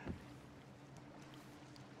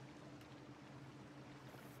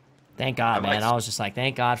 Thank God, man. I was just like,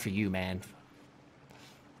 thank God for you, man.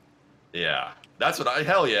 Yeah. That's what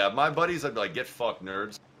hell yeah. My buddies, I'd be like, get fucked,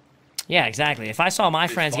 nerds. Yeah, exactly. If I saw my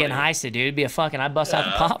friends funny. getting heisted, dude, it'd be a fucking, I'd bust out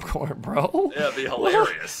the popcorn, bro. Yeah, it'd be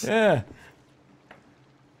hilarious. Yeah.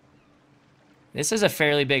 This is a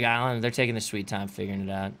fairly big island. They're taking their sweet time figuring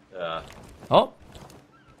it out. Yeah. Oh.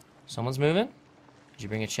 Someone's moving. Did you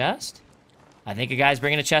bring a chest? I think a guy's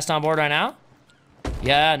bringing a chest on board right now.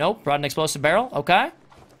 Yeah, nope. Brought an explosive barrel. Okay.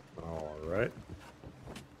 All right.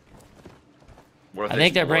 I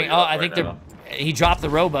think they're bringing... Oh, I think they're... He dropped the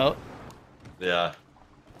rowboat. Yeah.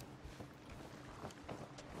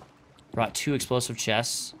 Brought 2 explosive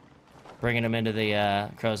chests. Bringing them into the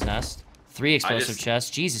crow's nest. 3 explosive chests.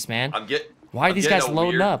 Jesus, man. Why are these guys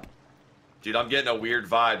loading up? Dude, I'm getting a weird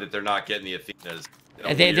vibe that they're not getting the Athenas.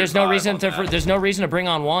 There's no reason to. There's no reason to bring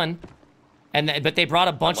on one, but they brought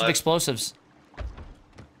a bunch of explosives.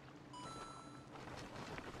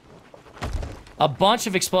 A bunch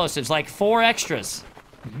of explosives, like 4 extras.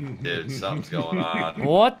 Dude, something's going on.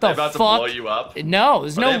 What the fuck? About to blow you up? No,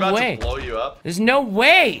 there's no way. To blow you up? There's no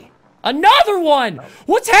way. Another one.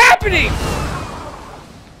 What's happening?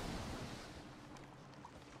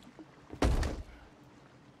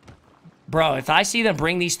 Bro, if I see them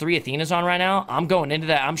bring these 3 Athenas on right now, I'm going into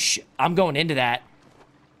that. I'm going into that,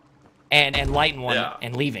 and lighting one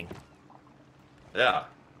and leaving. Yeah.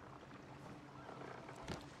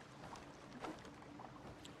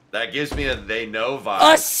 That gives me a they know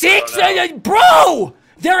vibe. A 6, bro.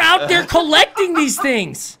 They're out there collecting these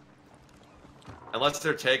things. Unless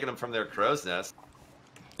they're taking them from their crow's nest.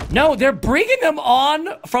 No, they're bringing them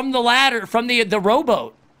on from the ladder, from the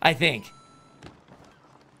rowboat, I think.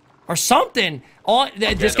 Or something.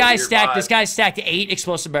 This guy's stacked 8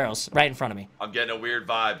 explosive barrels right in front of me. I'm getting a weird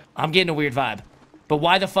vibe. I'm getting a weird vibe. But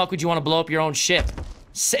why the fuck would you want to blow up your own ship?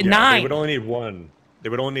 9. They would only need one. They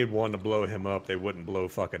would only need one to blow him up. They wouldn't blow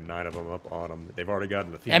fucking 9 of them up on him. They've already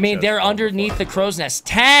gotten the Thieves. I mean, they're underneath the crow's nest.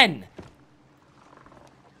 10.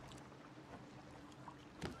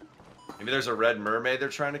 Maybe there's a red mermaid they're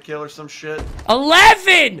trying to kill or some shit.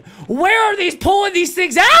 11. Where are these pulling these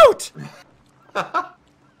things out?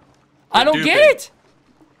 I don't get it.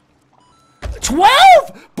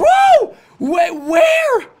 12, bro.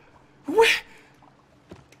 Where?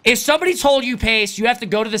 If somebody told you, Pace, you have to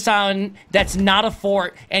go to this island that's not a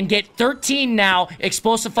fort and get 13 now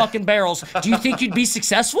explosive fucking barrels, do you think you'd be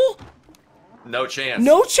successful? No chance.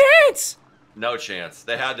 No chance. No chance.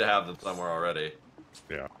 They had to have them somewhere already.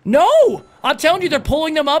 Yeah. No! I'm telling you, they're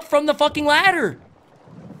pulling them up from the fucking ladder.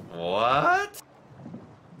 What?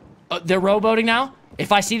 They're rowboating now?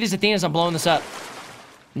 If I see these Athenas, I'm blowing this up.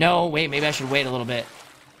 No, wait, maybe I should wait a little bit.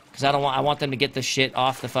 Because I want them to get this shit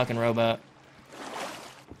off the fucking rowboat.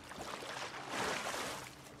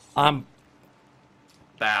 I'm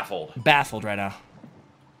baffled right now.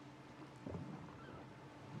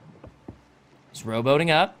 He's rowboating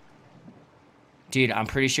up. Dude, I'm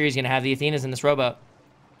pretty sure he's gonna have the Athenas in this rowboat.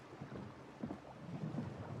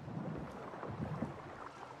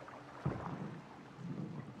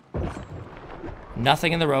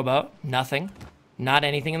 Nothing in the rowboat. Nothing. Not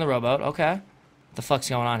anything in the rowboat. Okay. What the fuck's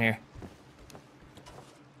going on here?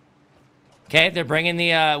 Okay, they're bringing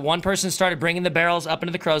the, one person started bringing the barrels up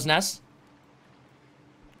into the crow's nest.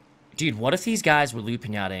 Dude, what if these guys were loot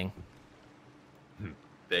pinating?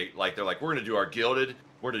 They're like, we're gonna do our gilded,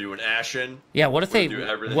 we're gonna do an ashen. Yeah, what if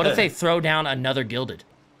they throw down another gilded?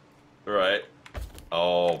 Right.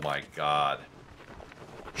 Oh my god.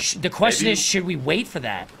 The question is, should we wait for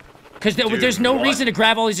that? Because there's no reason to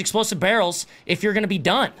grab all these explosive barrels if you're gonna be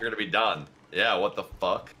done. You're gonna be done. Yeah, what the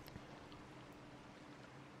fuck?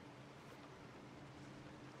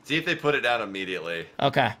 See if they put it down immediately.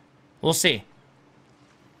 Okay. We'll see.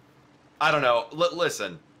 I don't know.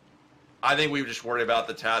 Listen. I think we just worry about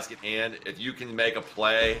the task at hand. If you can make a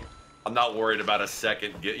play, I'm not worried about a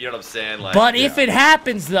second. You know what I'm saying? Like, but if it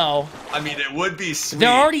happens, though... I mean, it would be sweet. They're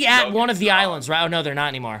already at one of the islands, right? Oh, no, they're not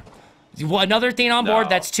anymore. Another thing on board,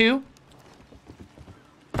 that's 2?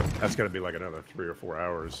 That's gonna be like another 3 or 4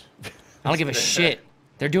 hours. I don't give a shit.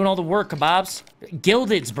 They're doing all the work, kebabs.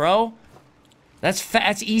 Gildeds, bro.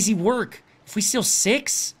 That's easy work. If we steal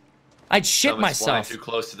 6, I'd shit myself. Too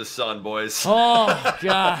close to the sun, boys. Oh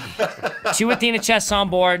god. 2 Athena chests on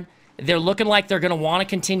board. They're looking like they're gonna want to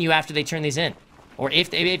continue after they turn these in, or if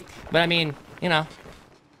they. But I mean, you know,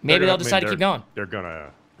 maybe they'll decide to keep going. They're gonna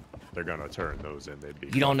turn those in. They'd be.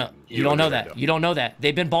 You don't know. You don't know that. You don't know that.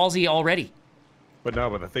 They've been ballsy already. But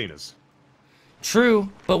not with Athenas. True,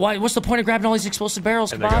 but why? What's the point of grabbing all these explosive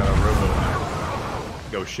barrels, And Bob? they got a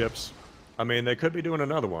rowboat. Go ships. I mean, they could be doing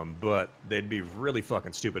another one, but they'd be really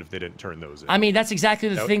fucking stupid if they didn't turn those in. I mean, that's exactly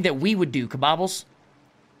the thing that we would do, Kabobbles.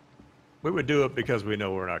 We would do it because we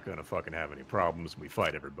know we're not going to fucking have any problems. We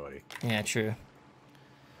fight everybody. Yeah, true.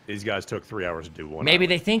 These guys took 3 hours to do one. Maybe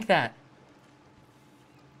they think that.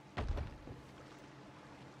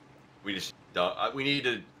 We just don't. We need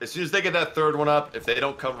to. As soon as they get that third one up, if they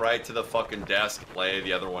don't come right to the fucking desk and lay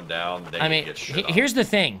the other one down, they get shit on. Here's the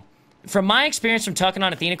thing. From my experience from tucking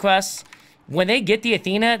on Athena quests, when they get the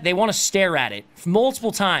Athena, they want to stare at it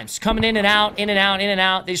multiple times, coming in and out, in and out, in and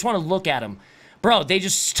out. They just want to look at them. Bro, they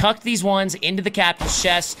just tucked these ones into the captain's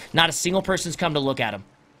chest. Not a single person's come to look at them.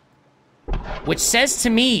 Which says to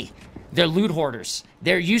me, they're loot hoarders.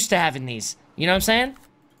 They're used to having these. You know what I'm saying?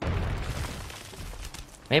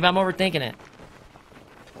 Maybe I'm overthinking it.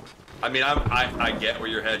 I mean, I get where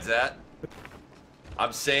your head's at.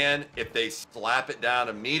 I'm saying if they slap it down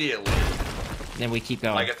immediately, then we keep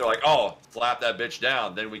going. Like if they're like, oh, slap that bitch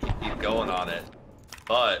down, then we can keep going on it.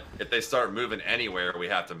 But if they start moving anywhere, we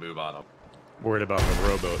have to move on them. Worried about the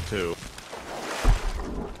rowboat too.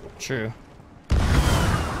 True.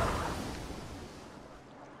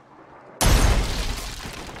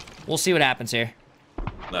 We'll see what happens here.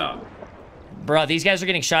 No. Bro, these guys are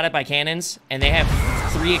getting shot at by cannons, and they have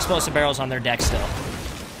 3 explosive barrels on their deck still.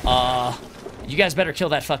 You guys better kill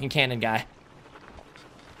that fucking cannon guy.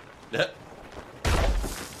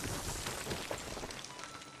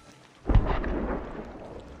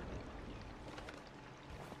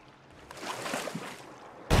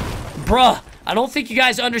 Bruh, I don't think you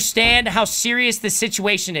guys understand how serious this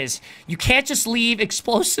situation is. You can't just leave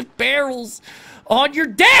explosive barrels on your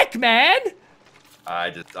deck, man!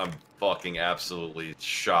 I'm fucking absolutely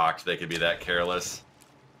shocked they could be that careless.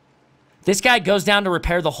 This guy goes down to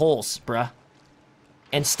repair the holes, bruh.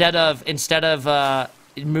 Instead of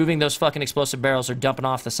moving those fucking explosive barrels or dumping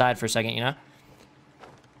off the side for a second, you know?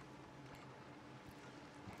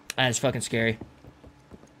 That's fucking scary.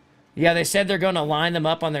 Yeah, they said they're going to line them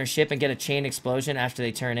up on their ship and get a chain explosion after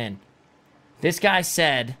they turn in. This guy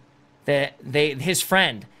said that his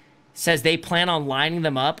friend says they plan on lining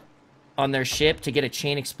them up on their ship to get a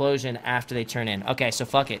chain explosion after they turn in. Okay, so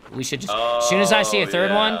fuck it. We should just... as soon as I see a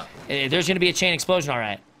third one, there's going to be a chain explosion, all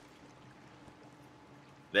right.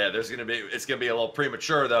 Yeah, it's going to be a little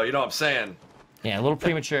premature, though. You know what I'm saying? Yeah, a little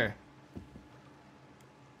premature.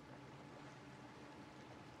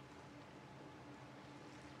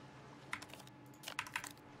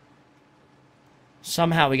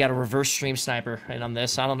 Somehow we got a reverse stream sniper in on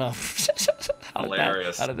this. I don't know.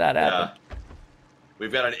 Hilarious. How did that happen? Yeah.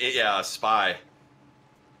 We've got a spy.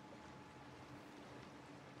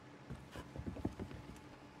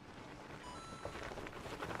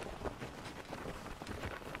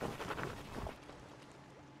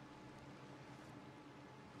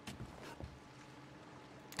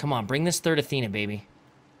 Come on, bring this third Athena, baby.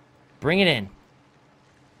 Bring it in.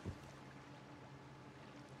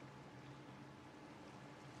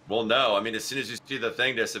 Well, no. I mean, as soon as you see the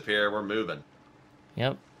thing disappear, we're moving.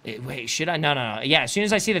 Yep. Wait, should I? No, no, no. Yeah, as soon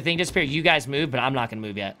as I see the thing disappear, you guys move, but I'm not going to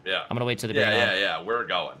move yet. Yeah. I'm going to wait till the Yeah. We're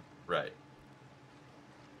going. Right.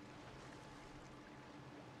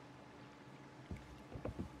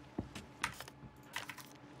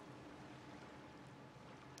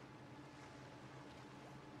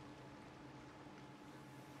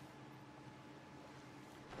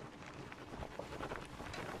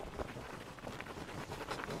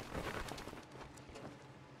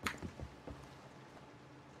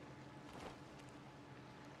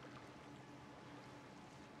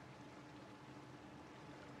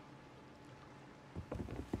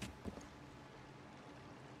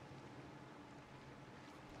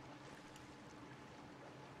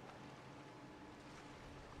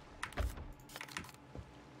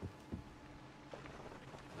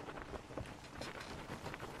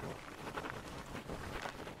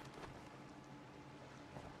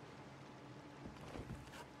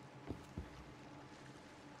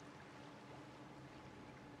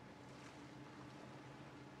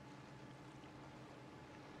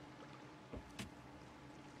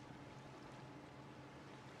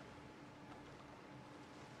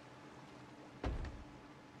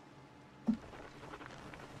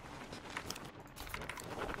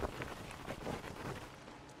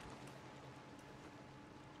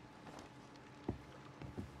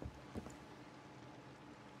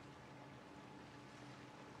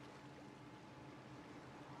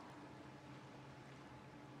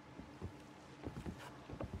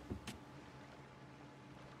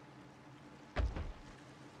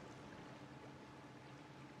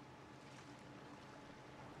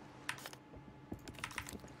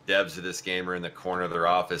 Devs of this game are in the corner of their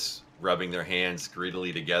office, rubbing their hands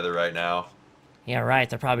greedily together right now. Yeah, right.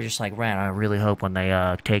 They're probably just like, man, I really hope when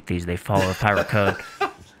they take these, they follow the pirate code.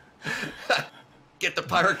 Get the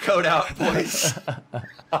pirate code out, boys.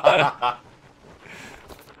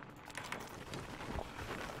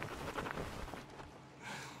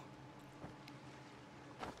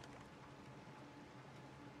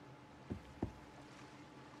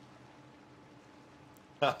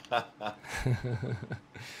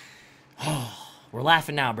 We're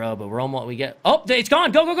laughing now, bro, but we're almost, we get, oh, it's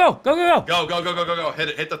gone. Go, go, go, go, go, go. Go. Hit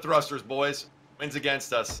it. Hit the thrusters, boys. Wind's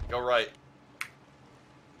against us. Go right.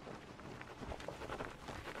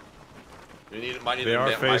 Might need They are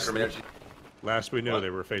micromanage. Last we knew, they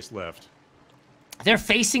were faced left. They're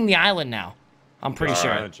facing the island now. I'm pretty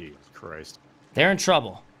sure. Jesus Christ. They're in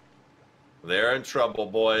trouble. They're in trouble,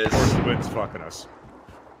 boys. Of course, the wind's fucking us.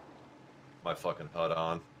 My fucking HUD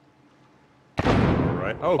on.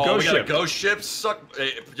 Right. Oh, We ghost got a ship. ghost ship. Suck.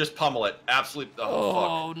 Just pummel it. Absolutely.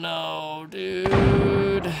 Oh, fuck. No, dude.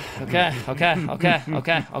 Okay. We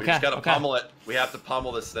just gotta pummel it. We have to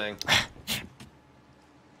pummel this thing.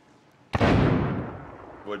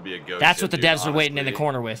 Would be a ghost. That's ship, what the dude, devs are waiting in the honestly.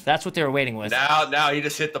 corner with. That's what they were waiting with. Now he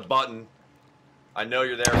just hit the button. I know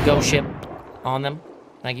you're there. Ghost ship on them.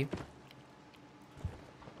 Thank you.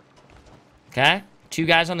 Okay. 2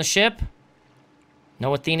 guys on the ship.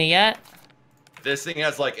 No Athena yet. This thing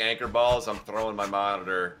has like anchor balls. I'm throwing my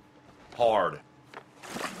monitor hard.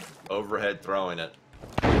 Overhead throwing it.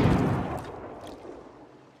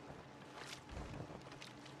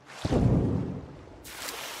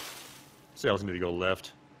 Sails need to go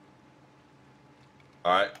left.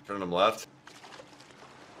 Alright, turn them left.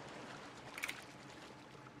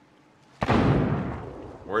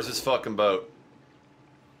 Where's this fucking boat?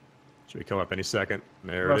 Should we come up any second?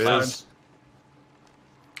 There Left it side. is.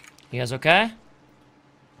 You guys okay?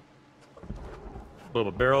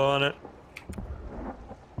 Little barrel on it.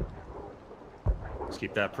 Let's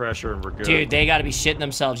keep that pressure and we're good. Dude, they gotta be shitting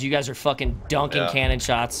themselves. You guys are fucking dunking Yeah. cannon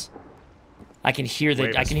shots. I can hear the.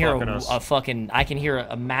 Wave I is can hear fucking us. a fucking. I can hear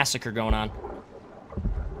a massacre going on.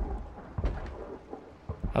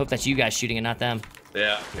 I hope that's you guys shooting and not them.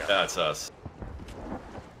 Yeah, that's us.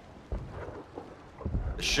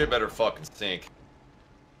 The shit better fucking sink.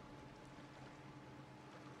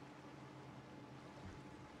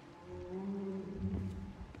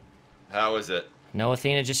 How is it? No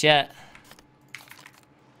Athena just yet.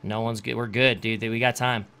 No one's good. We're good, dude. We got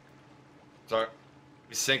time. Sorry.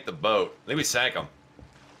 We sank the boat. I think we sank them.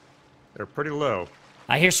 They're pretty low.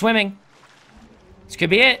 I hear swimming. This could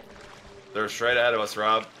be it. They're straight ahead of us,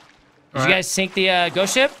 Rob. Did you guys sink the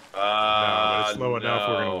ghost ship? No, but it's low enough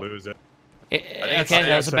we're no. gonna lose it. Okay,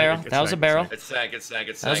 that was a barrel. That was a barrel. It sank, it sank,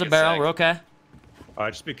 it sank. That was a it barrel. sank. We're okay.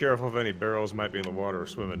 Just be careful if any barrels might be in the water or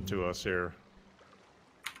swimming to us here.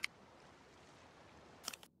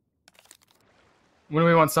 When do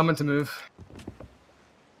we want Summit to move?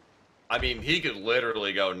 I mean, he could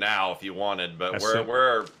literally go now if you wanted, but That's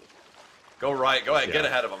we're go right. Go ahead, Yeah. get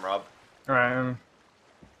ahead of him, Rob. All right.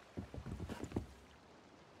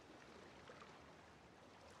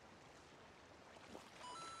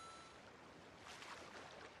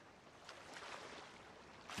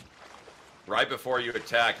 Right before you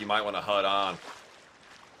attack, you might want to HUD on.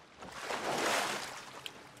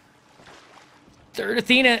 Third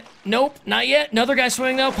Athena. Nope, not yet. Another guy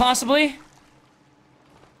swimming though, possibly.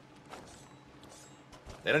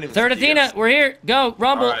 They don't even Third see Athena, us. we're here. Go,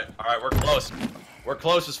 rumble. All right, we're close. We're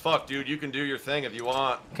close as fuck, dude. You can do your thing if you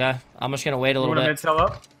want. Okay, I'm just gonna wait a You little want to bit. mid-sail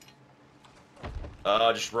up?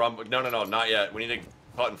 Just rumble. No, not yet. We need to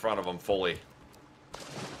put in front of them fully.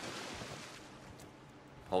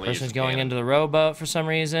 Only use Person's the going cannon. into the rowboat for some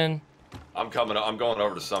reason. I'm coming. I'm going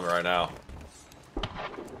over to Summit right now.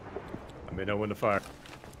 I may know when to fire.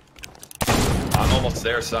 I'm almost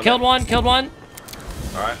there, Summit. Killed one, killed one.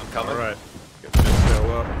 All right, I'm coming. All right. Get the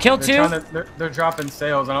sail up. Killed They're, two. they're dropping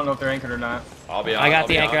sails. I don't know if they're anchored or not. I'll be on. I got I'll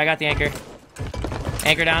the be anchor, on. I got the anchor.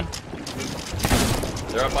 Anchor down.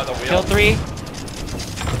 They're up by the wheel. Killed three.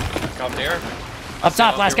 Come here. Up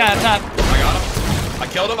top, last guy up top. I got him. I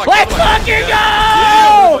killed him. I Let's killed him. fucking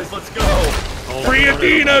Yeah, go! boys, let's go. Free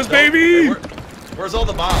Athenas, Hey, baby! where's all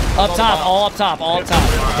the bombs? Where's Up all top, the all bombs? up top, all up top.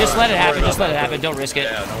 Just let it happen, just let it happen. Don't risk it.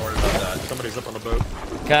 Yeah, don't worry about that. Somebody's up on the boat.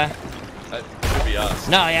 Okay. That should be us.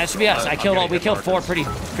 No, yeah, it should be us. I'm I killed all. getting We hit killed four markers.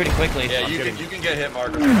 pretty quickly. Yeah, you can get hit,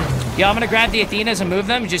 Marcus. Yeah, I'm gonna grab the Athenas and move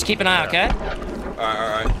them. Just keep an eye out, okay?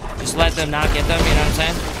 All right. Just let them not get them. You know what I'm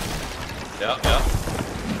saying? Yep.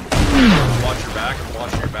 Watch your back. I'm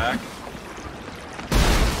watching your back.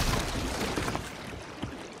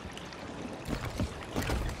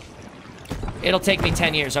 It'll take me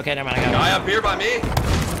 10 years. Okay, never mind. I got Guy one. up here by me.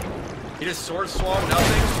 He just sword swung,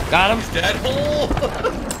 nothing. Got him. Dead hole.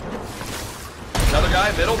 Another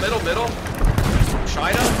guy, middle.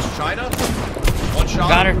 China. One shot.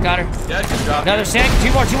 Got her. Dead, good job. Another dude. sec.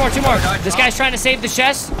 Two more. guy, This top. guy's trying to save the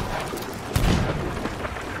chest.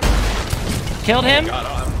 Killed him. Got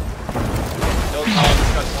him. Killed him.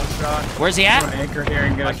 This guy's one shot. Where's he I'm gonna at? anchor here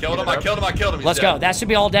and get I us killed him. speeded I up. killed him. He's Let's dead. go. That should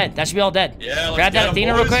be all dead. That should be all dead. Yeah, let's Grab get that him,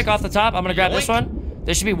 Athena real boys. quick off the top. I'm gonna grab this Yoink. one.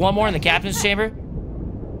 There should be one more in the captain's chamber.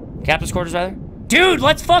 Captain's quarters, rather. Dude,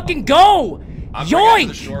 let's fucking go! I'm bringing it to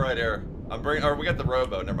the Yoink! shore right here. Or we got the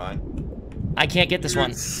rowboat. Never mind. I can't get this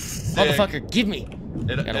one. Sick. Motherfucker, give me.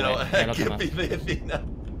 It'll It'll come give me the Athena.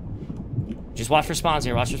 Just watch for spawns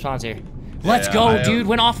here. Watch for spawns here. Let's yeah, go, I have- dude.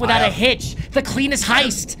 Went off without I a have- hitch. The cleanest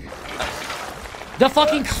heist. The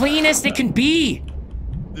fucking cleanest it can be.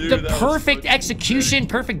 Dude, The that was perfect fucking execution,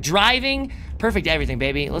 perfect driving, perfect everything,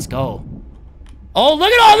 baby. Let's go. Oh,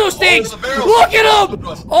 look at all those things! the barrels. Look at Don't them! come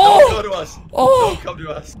to us. Oh! Don't go to us. Oh! Don't come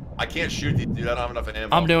to us. I can't shoot these, dude. I don't have enough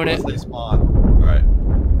ammo. I'm doing it. Unless they spawn. All right.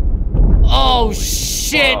 Oh,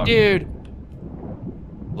 shit, fuck. dude.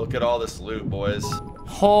 Look at all this loot, boys.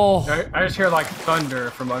 Oh, I just hear like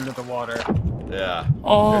thunder from under the water. Yeah.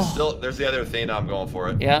 oh. There's the other Athena. I'm going for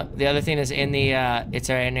it. Yeah, the other thing is in the, it's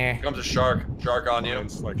right in there. Here comes a shark. Shark on you.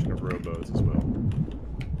 And selection of rowboats as well.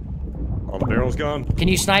 All the barrels gone? Can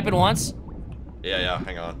you snipe it once? Yeah.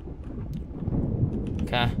 Hang on.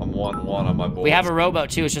 Okay. I'm 1-1 on my board. We have a rowboat,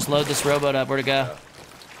 too. Let's just load this rowboat up. Where to go?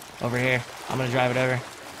 Over here. I'm gonna drive it over.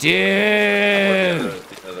 Dude!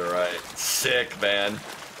 The other right. Sick, man.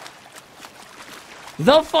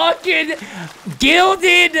 The fucking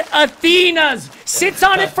Gilded Athenas sits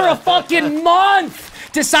on it for a fucking month.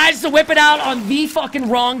 Decides to whip it out on the fucking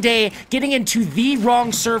wrong day, getting into the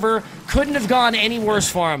wrong server. Couldn't have gone any worse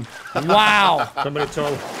for him. Wow.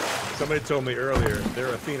 Somebody told me earlier they're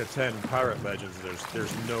Athena 10 pirate legends.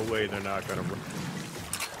 There's no way they're not gonna.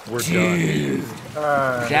 We're Dude,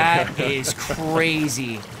 done. that is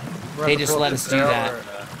crazy. We're They at the just let us do sail that.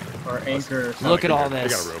 Or anchor. or Look at something. all They got a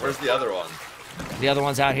this. rowboat. Where's the other one? The other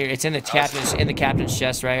one's out here. It's in the captain's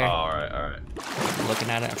chest right Oh, here. all right. I'm looking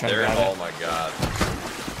at it. I'm trying to There. grab Oh it. my god.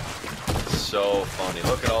 So funny.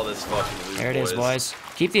 Look at all this fucking loot, There it is, boys.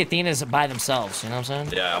 Keep the Athenas by themselves. You know what I'm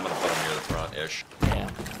saying? Yeah, I'm gonna put them near the front-ish. Yeah.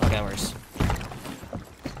 Okay, that works.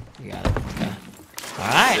 You got it. Okay. All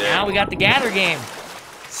right, Sick. now we got the gather game.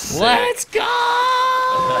 Sick. Let's go!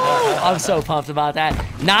 I'm so pumped about that.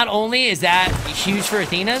 Not only is that huge for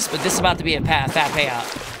Athenas, but this is about to be a fat payout.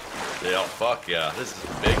 Yeah, fuck yeah. This is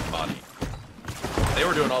big money. They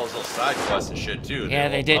were doing all those little side quests and shit too. Yeah,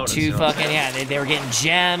 they did bonus, two you know what I'm fucking, saying? yeah, they were getting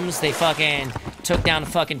gems. They fucking took down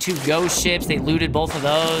fucking 2 ghost ships. They looted both of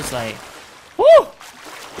those. Like, woo!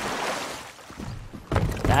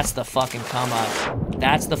 That's the fucking come up.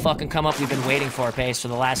 That's the fucking come up we've been waiting for, Pace, for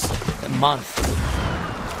the last month.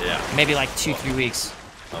 Yeah. Maybe like 2-3 weeks.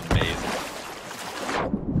 Amazing.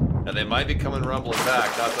 And they might be coming rumbling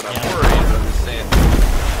back. Not that I'm Yeah. worried, but I'm just saying.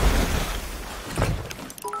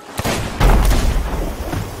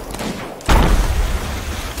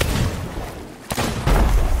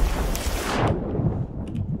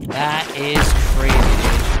 That is crazy,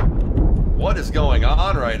 dude. What is going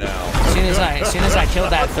on right now? As soon as I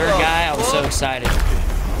killed that third guy, I was so excited.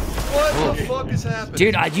 What the fuck is happening?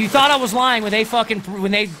 Dude, you thought I was lying when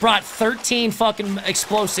they brought 13 fucking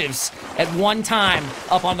explosives at one time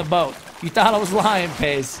up on the boat. You thought I was lying,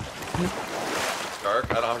 Pace. Dark,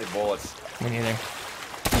 I don't have any bullets. Me neither.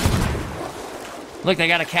 Look, they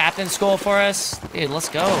got a captain skull for us. Dude, let's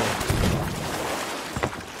go.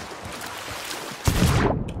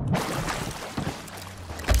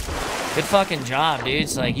 Good fucking job,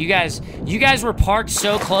 dudes. Like, you guys were parked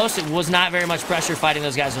so close, it was not very much pressure fighting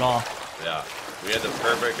those guys at all. Yeah, we had the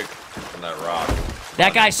perfect from that rock.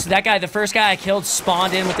 That guy, the first guy I killed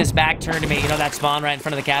spawned in with his back turned to me. You know that spawn right in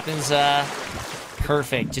front of the captain's?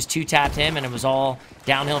 Perfect. Just 2-tapped him, and it was all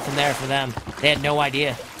downhill from there for them. They had no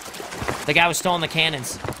idea. The guy was still on the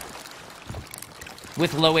cannons.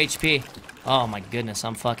 With low HP. Oh my goodness,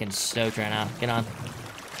 I'm fucking stoked right now. Get on.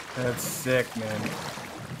 That's sick, man.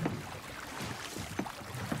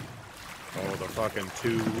 Oh, the fucking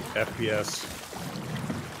 2 FPS.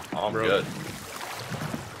 Oh, I'm Bro. good.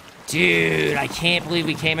 Dude, I can't believe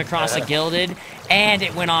we came across a Gilded, and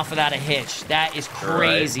it went off without a hitch. That is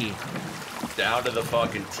crazy. Down to the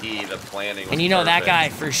fucking T, the planning was And you know that perfect. guy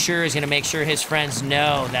for sure is going to make sure his friends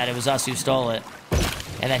know that it was us who stole it.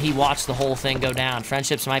 And that he watched the whole thing go down.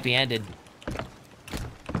 Friendships might be ended.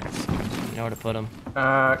 You know where to put them.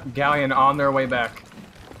 Galleon on their way back.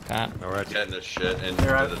 Okay. All right. Getting this shit into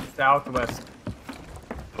They're at the, southwest.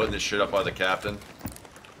 putting this shit up by the captain.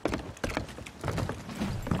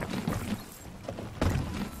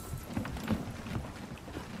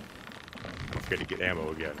 Don't forget to get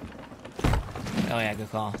ammo again. Oh yeah,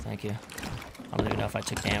 good call. Thank you. I don't even know if I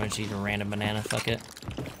took damage to even random banana. Fuck it.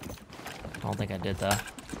 I don't think I did though.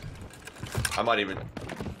 I might even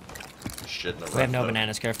shit in the We have no rubber.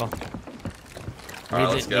 bananas. Careful. Alright,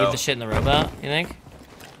 let's go. Leave the shit in the rowboat. You think?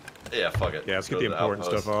 Yeah, fuck it. Yeah, let's get Go the to important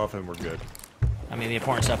outpost. stuff off and we're good. I mean, the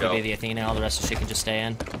important stuff would Go. be the Athena. All the rest of the shit can just stay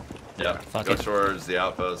in. Yeah, Fuck go it. towards the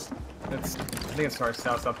outpost. I think it's towards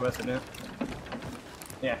southwest, isn't it?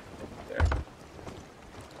 Yeah. There.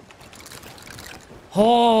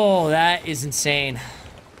 Oh, that is insane.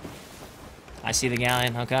 I see the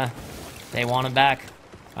galleon. Okay. They want him back.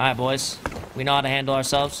 All right, boys. We know how to handle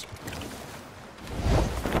ourselves.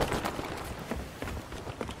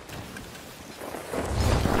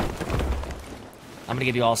 I'm gonna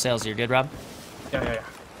give you all sails. You're good, Rob? Yeah.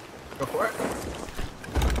 Go for it.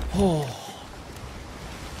 Oh.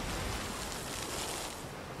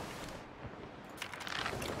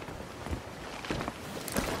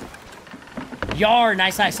 Yar,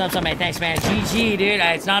 nice sub, man. Thanks, man. GG, dude.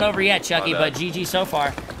 It's not over yet, Chucky, but GG so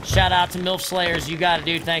far. Shout out to MILF Slayers. You got it,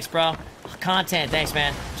 dude. Thanks, bro. Content. Thanks,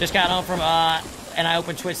 man. Just got home from, and I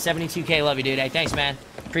opened Twitch 72K. Love you, dude. Hey, thanks, man.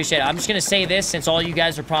 Appreciate it. I'm just going to say this since all you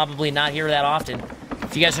guys are probably not here that often.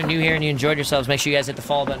 If you guys are new here and you enjoyed yourselves, make sure you guys hit the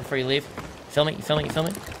follow button before you leave. Feel me? You feel me? You feel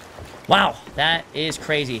me? Wow, that is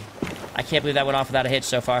crazy. I can't believe that went off without a hitch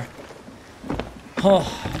so far.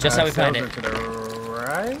 Oh, just how we planned it. To the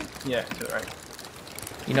right? Yeah, to the right.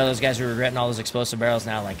 You know those guys are regretting all those explosive barrels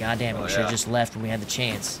now. Like, goddamn it, we should have yeah. just left when we had the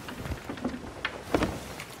chance.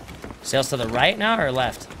 Sails to the right now or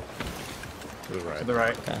left? To the right. To the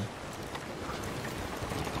right. Okay.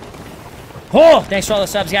 Oh, thanks for all the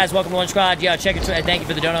subs, guys. Welcome to One Squad. Yo, check it. Thank you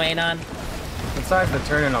for the dono, Anon. Besides the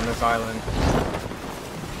turn-in on this island.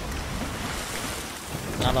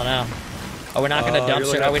 I don't know. Are we not gonna you're dumpster?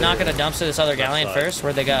 looking Are we at not the gonna dumpster this other galleon side. first?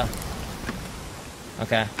 Where'd they go?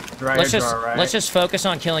 Okay. Right Let's or just right? let's just focus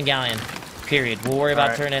on killing galleon. Period. We'll worry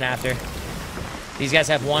about Alright. turn in after. These guys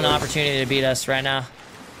have one opportunity to beat us right now.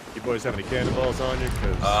 You boys have any cannonballs on you?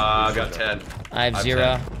 Cause I got 10. I have I've 0.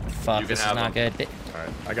 10. Fuck, You this can is have not good. All right,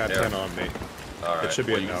 I got There. 10 on me. Alright, It should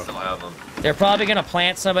be well, you can enough. still have them. They're probably gonna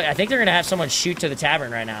plant somebody. I think they're gonna have someone shoot to the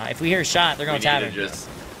tavern right now. If we hear a shot, they're We going need to tavern. just...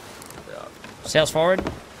 Yeah. Sails forward.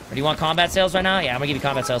 Or do you want combat sails right now? Yeah, I'm gonna give you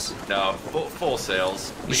combat sails. No, full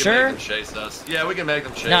sails. We You can sure? make them chase us. Yeah, we can make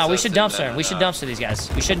them chase us. No, we should and dumpster. then, We should dumpster these guys.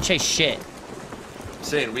 We shouldn't chase shit.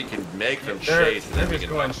 saying we can make them They're chase, and then we just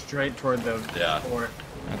can. going straight toward the fort.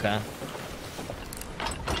 Okay.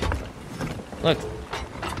 Look.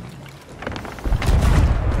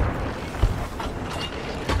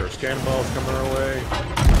 There's cannonballs coming our way.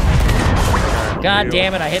 God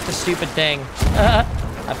damn it, I hit the stupid thing.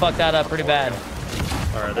 I fucked that up pretty bad.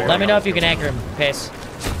 All right, Let me know if you can anchor him, Pace.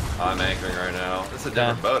 I'm anchoring right now. It's a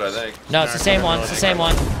different boat, I think. No, it's the same one. It's the same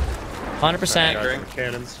one. 100%. Anchoring.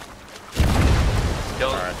 Cannons. Kill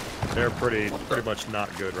All them. right, they're pretty much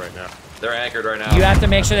not good right now. They're anchored right now. You have to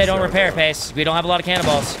make sure they don't repair, Pace. We don't have a lot of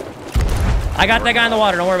cannonballs. I got that guy in the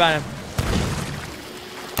water. Don't worry about him.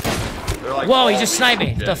 They're like, Whoa, he oh, just sniped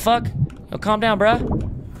me. What the fuck? Oh, calm down, bruh.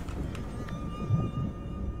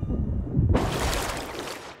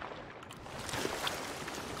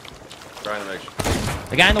 Trying to make sure.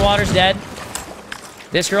 The guy in the water's dead.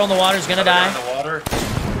 This girl in the water's gonna die. In the water.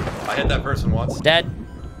 I hit that person once. Dead.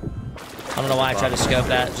 I don't know why I tried to scope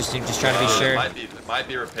that. Just trying to be sure. It might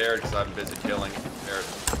be repaired because I've been busy killing.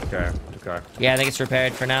 Okay. Yeah, I think it's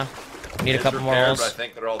repaired for now. We need a couple more repaired, holes. but I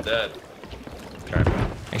think they're all dead. Okay.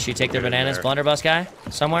 Make sure you take their Get in bananas. there. Blunderbuss guy?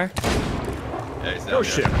 Somewhere? Yeah, he's down Oh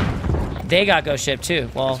here. shit. They got ghost ship too.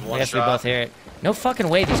 Well, Just I one guess we shot. both hear it. No fucking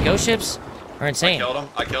way. These ghost ships are I insane. killed him.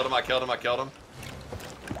 I killed him.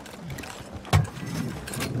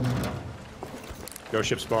 Ghost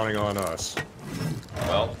ship spawning on us.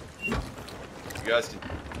 Well, you guys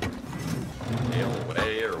can nail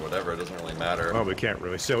away or whatever. It doesn't really matter. Well, we can't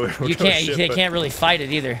really. So You can't really fight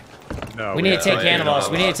it either. No, We need to take yeah, cannonballs.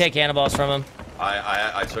 yeah. We need to take cannonballs from them.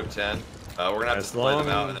 I took 10. We're gonna have to As split them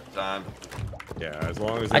out long- at a time. Yeah, as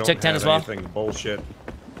long as I they took don't 10 have as well. anything bullshit,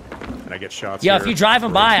 and I get shots. Yo, here, if you drive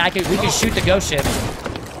them by, we can shoot the ghost ship.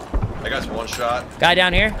 I got one shot. Guy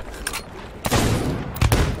down here.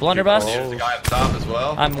 Blunderbuss. There's the guy up top as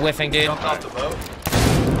well. I'm whiffing, dude. Jumped off the boat.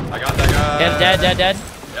 I got that guy. Dead.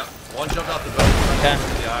 Yep. One jumped off the boat. Okay.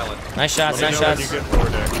 To the island. Nice shots. Let me Nice know when shots. you get lower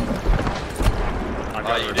deck. I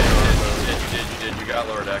got You lower did. deck. You got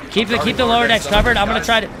lower deck. Keep the lower decks covered. I'm gonna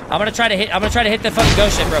try to hit the fucking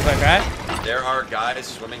ghost ship real quick, all right? There are guys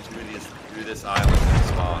swimming through this island and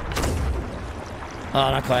spawn. Oh,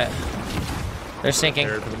 not quite. They're sinking.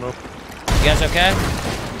 Prepared for the move. You guys okay?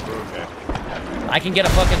 Okay. I can get a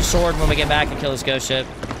fucking sword when we get back and kill this ghost ship.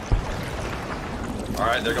 All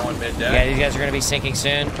right, they're going mid deck. Yeah, these guys are gonna be sinking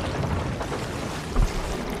soon.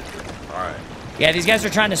 All right. Yeah, these guys are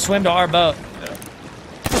trying to swim to our boat. Yeah. I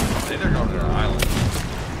think they're going to their island.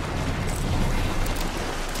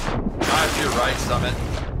 Guys, to your right, Summit.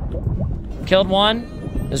 Killed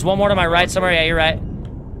one. There's one more to my right somewhere. Yeah, you're right.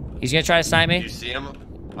 He's gonna try to snipe Do you me. see him?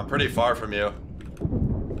 I'm pretty far from you.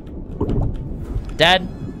 Dead.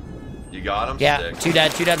 You got him? Yeah, Stick.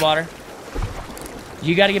 two dead water.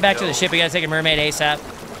 You gotta get back to the ship. We gotta take a mermaid ASAP.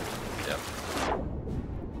 Yep.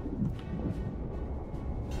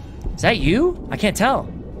 Is that you? I can't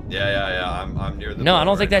tell. Yeah. I'm near the No, I boat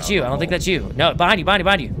don't think right that's now. you. I don't think that's you. No, behind you. All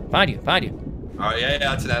right,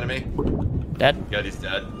 yeah, it's an enemy. Dead. Good, he's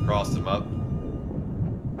dead. Crossed him up.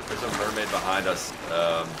 There's a mermaid behind us,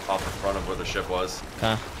 off the front of where the ship was.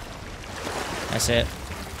 Okay. That's it.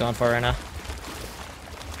 Going for it right now.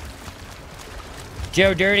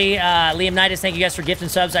 Joe Dirty, Liam Knightis, thank you guys for gifting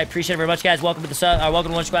subs. I appreciate it very much, guys. Welcome to the sub.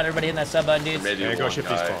 Welcome to Lunch Squad. Everybody hitting that sub button, dudes. Maybe Yeah, go one ship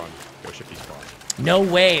guy. these spawn. Go ship these spawn. No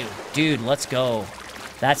way, dude. Let's go.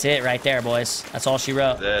 That's it right there, boys. That's all she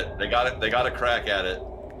wrote. They got it. They got a crack at it.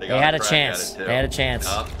 They had a chance. They had a chance.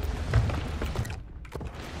 Yup.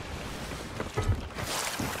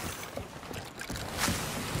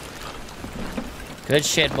 Good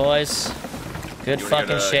shit, boys. Good You wanna fucking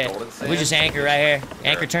go to shit. Golden We just Sands? anchor right here.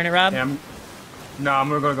 Anchor, turn it, Rob. Yeah, I'm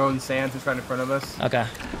gonna go to Golden Sands. It's right in front of us. Okay.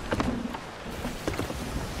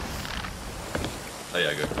 Oh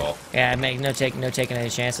yeah, good call. Yeah, no taking any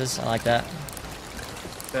chances. I like that.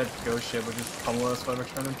 That ghost ship would just pummel us while we're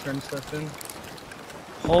trying to turn stuff in.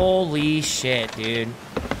 Holy shit, dude.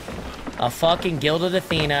 A fucking Gilded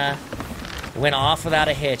Athena went off without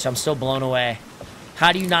a hitch. I'm still blown away.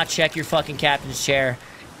 How do you not check your fucking captain's chair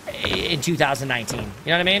in 2019? You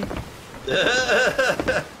know what I mean?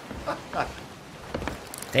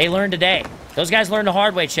 They learned today. Those guys learned the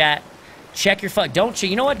hard way, chat. Check your don't you?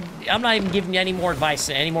 You know what? I'm not even giving you any more advice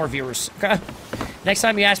to any more viewers. Next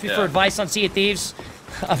time you ask me for advice on Sea of Thieves,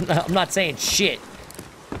 I'm not saying shit.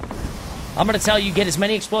 I'm gonna tell you get as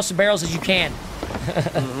many explosive barrels as you can.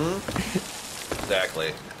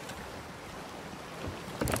 Exactly.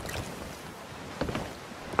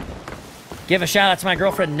 Give a shout out to my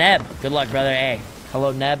girlfriend Neb. Good luck, brother. Hey,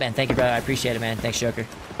 hello Neb, and thank you, brother. I appreciate it, man. Thanks, Joker.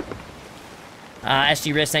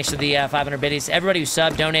 SG Risk, thanks for the 500 biddies. Everybody who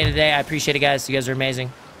subbed, donated today, I appreciate it, guys. You guys are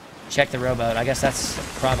amazing. check the rowboat. I guess that's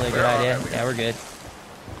probably a good idea. Yeah, we're good.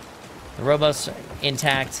 The rowboat's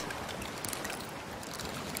intact.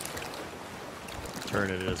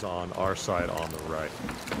 Turret is on our side on the right.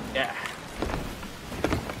 Yeah.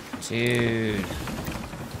 Dude.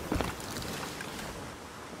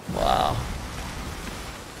 Wow.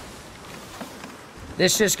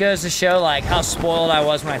 This just goes to show, like, how spoiled I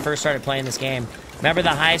was when I first started playing this game. Remember the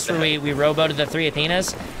heist where we rowboated the 3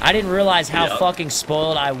 Athenas? I didn't realize how fucking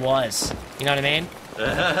spoiled I was. You know what I mean?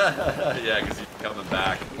 Yeah, because you're coming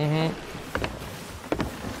back. Mm-hmm.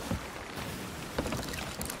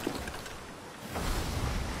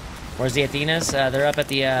 Where's the Athenas? They're up at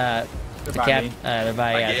the by me. they're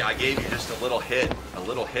by. I gave you just a little hit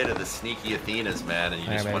of the sneaky Athenas, man, and you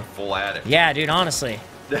just went full at it. Yeah, dude. Honestly,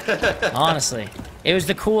 honestly, it was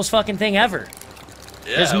the coolest fucking thing ever.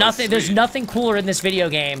 Yeah, There's nothing cooler in this video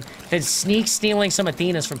game than stealing some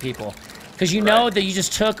Athenas from people, because you know that you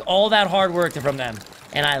just took all that hard work from them,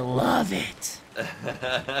 and I love it.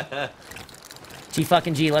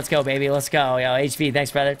 G, let's go, baby, let's go. Yo, HV, thanks,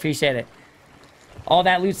 brother, appreciate it. All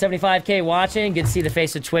that loot, 75K watching. Good to see the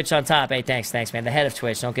face of Twitch on top. Hey, thanks, man. The head of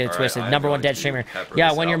Twitch. Don't get it twisted. #1 dead streamer.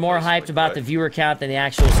 Yeah, when you're more hyped about the viewer count than the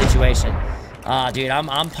actual situation. Dude,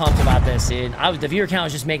 I'm pumped about this, dude. The viewer count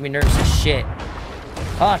was just making me nervous as shit.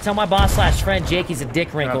 Tell my boss / friend Jake he's a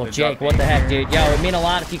dick wrinkle. Jake, what the heck, dude? Yo, it'd mean a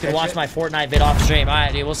lot if you could watch my Fortnite vid off stream. All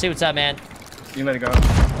right, dude. We'll see what's up, man. You let it go.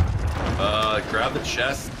 Grab the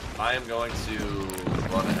chest. I am going to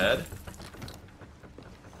run ahead.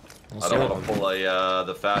 I don't want to pull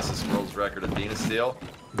the fastest world's record Athena steal.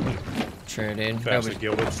 Sure, dude. Fastest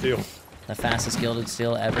gilded steel. The fastest gilded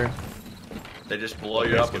steel ever. They just blow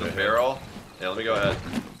you up with a barrel. Yeah, let me go ahead.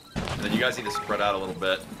 And then you guys need to spread out a little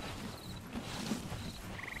bit.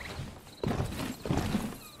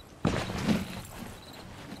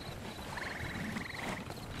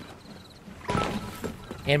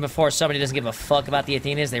 And before somebody doesn't give a fuck about the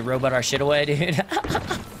Athenas, they rowboat our shit away, dude.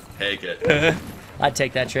 Take it. I'd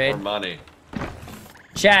take that trade. More money.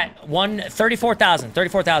 Chat, 34,000.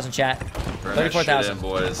 34,000, chat. 34,000.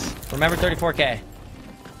 boys. Remember 34K.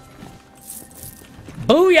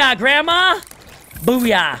 Booyah, Grandma!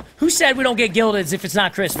 Booyah! Who said we don't get gildeds if it's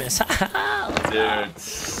not Christmas? Dude,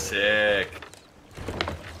 sick.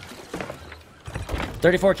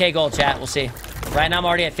 34K gold, chat. We'll see. Right now, I'm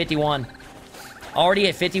already at 51. Already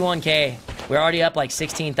at 51K. We're already up like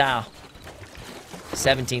 16 thou.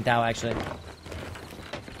 17 thou, actually.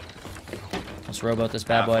 Let's rowboat this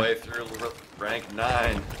bad boy. Halfway through rank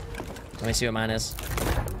 9. Let me see what mine is.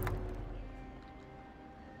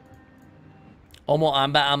 Almost,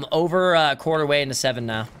 I'm over a quarter way into 7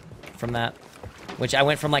 now from that. Which I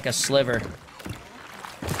went from like a sliver.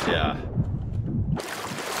 Yeah.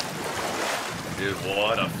 Dude,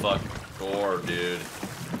 what a fucking score, dude.